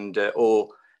plumbers and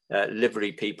all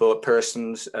livery people,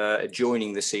 persons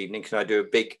joining this evening, can I do a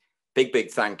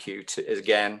big thank you to,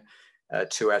 again,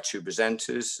 to our two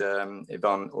presenters,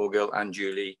 Yvonne Orgill and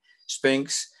Julie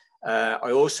Spinks.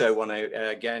 I also want to,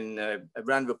 again, a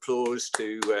round of applause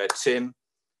to Tim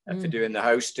for doing the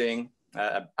hosting.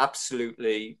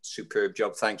 Absolutely superb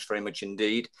job. Thanks very much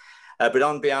indeed. But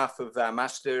on behalf of our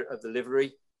master of the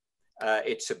livery,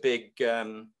 it's been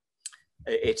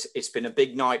a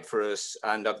big night for us,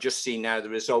 and I've just seen now the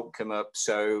result come up.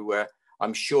 So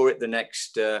I'm sure at the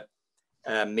next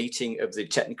meeting of the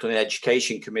Technical and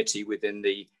Education Committee within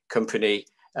the company,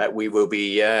 we will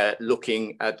be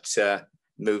looking at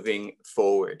moving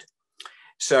forward.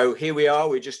 So here we are,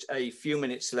 we're just a few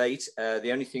minutes late.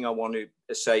 The only thing I want to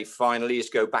say finally is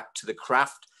go back to the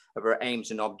craft of our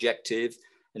aims and objectives.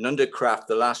 And under craft,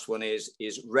 the last one is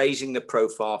raising the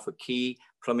profile for key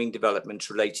plumbing developments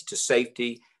related to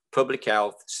safety, public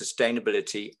health,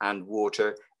 sustainability, and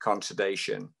water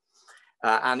conservation.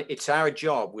 And it's our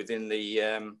job within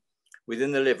the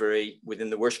livery, within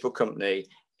the Worshipful company,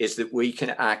 is that we can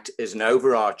act as an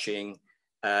overarching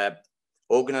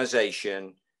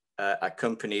organisation, a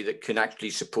company that can actually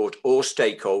support all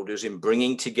stakeholders in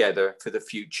bringing together for the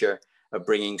future of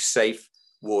bringing safe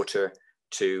water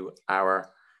to our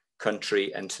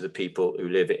country and to the people who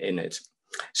live in it.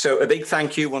 So a big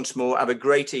thank you once more. Have a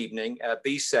great evening.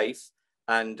 Be safe.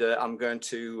 And I'm going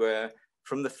to,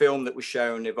 from the film that was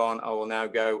shown, Yvonne, I will now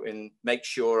go and make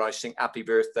sure I sing Happy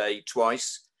Birthday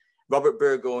twice. Robert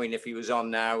Burgoyne, if he was on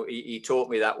now, he taught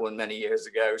me that one many years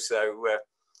ago. So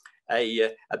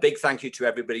a big thank you to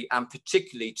everybody, and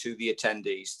particularly to the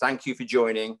attendees. Thank you for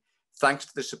joining. Thanks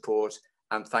for the support.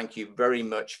 And thank you very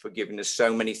much for giving us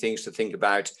so many things to think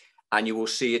about. And you will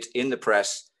see it in the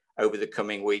press over the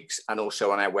coming weeks and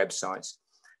also on our websites.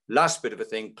 Last bit of a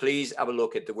thing, please have a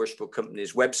look at the Worshipful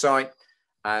Company's website.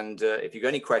 And if you've got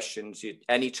any questions,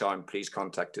 anytime, please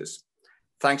contact us.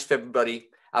 Thanks for everybody.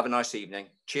 Have a nice evening.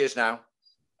 Cheers now.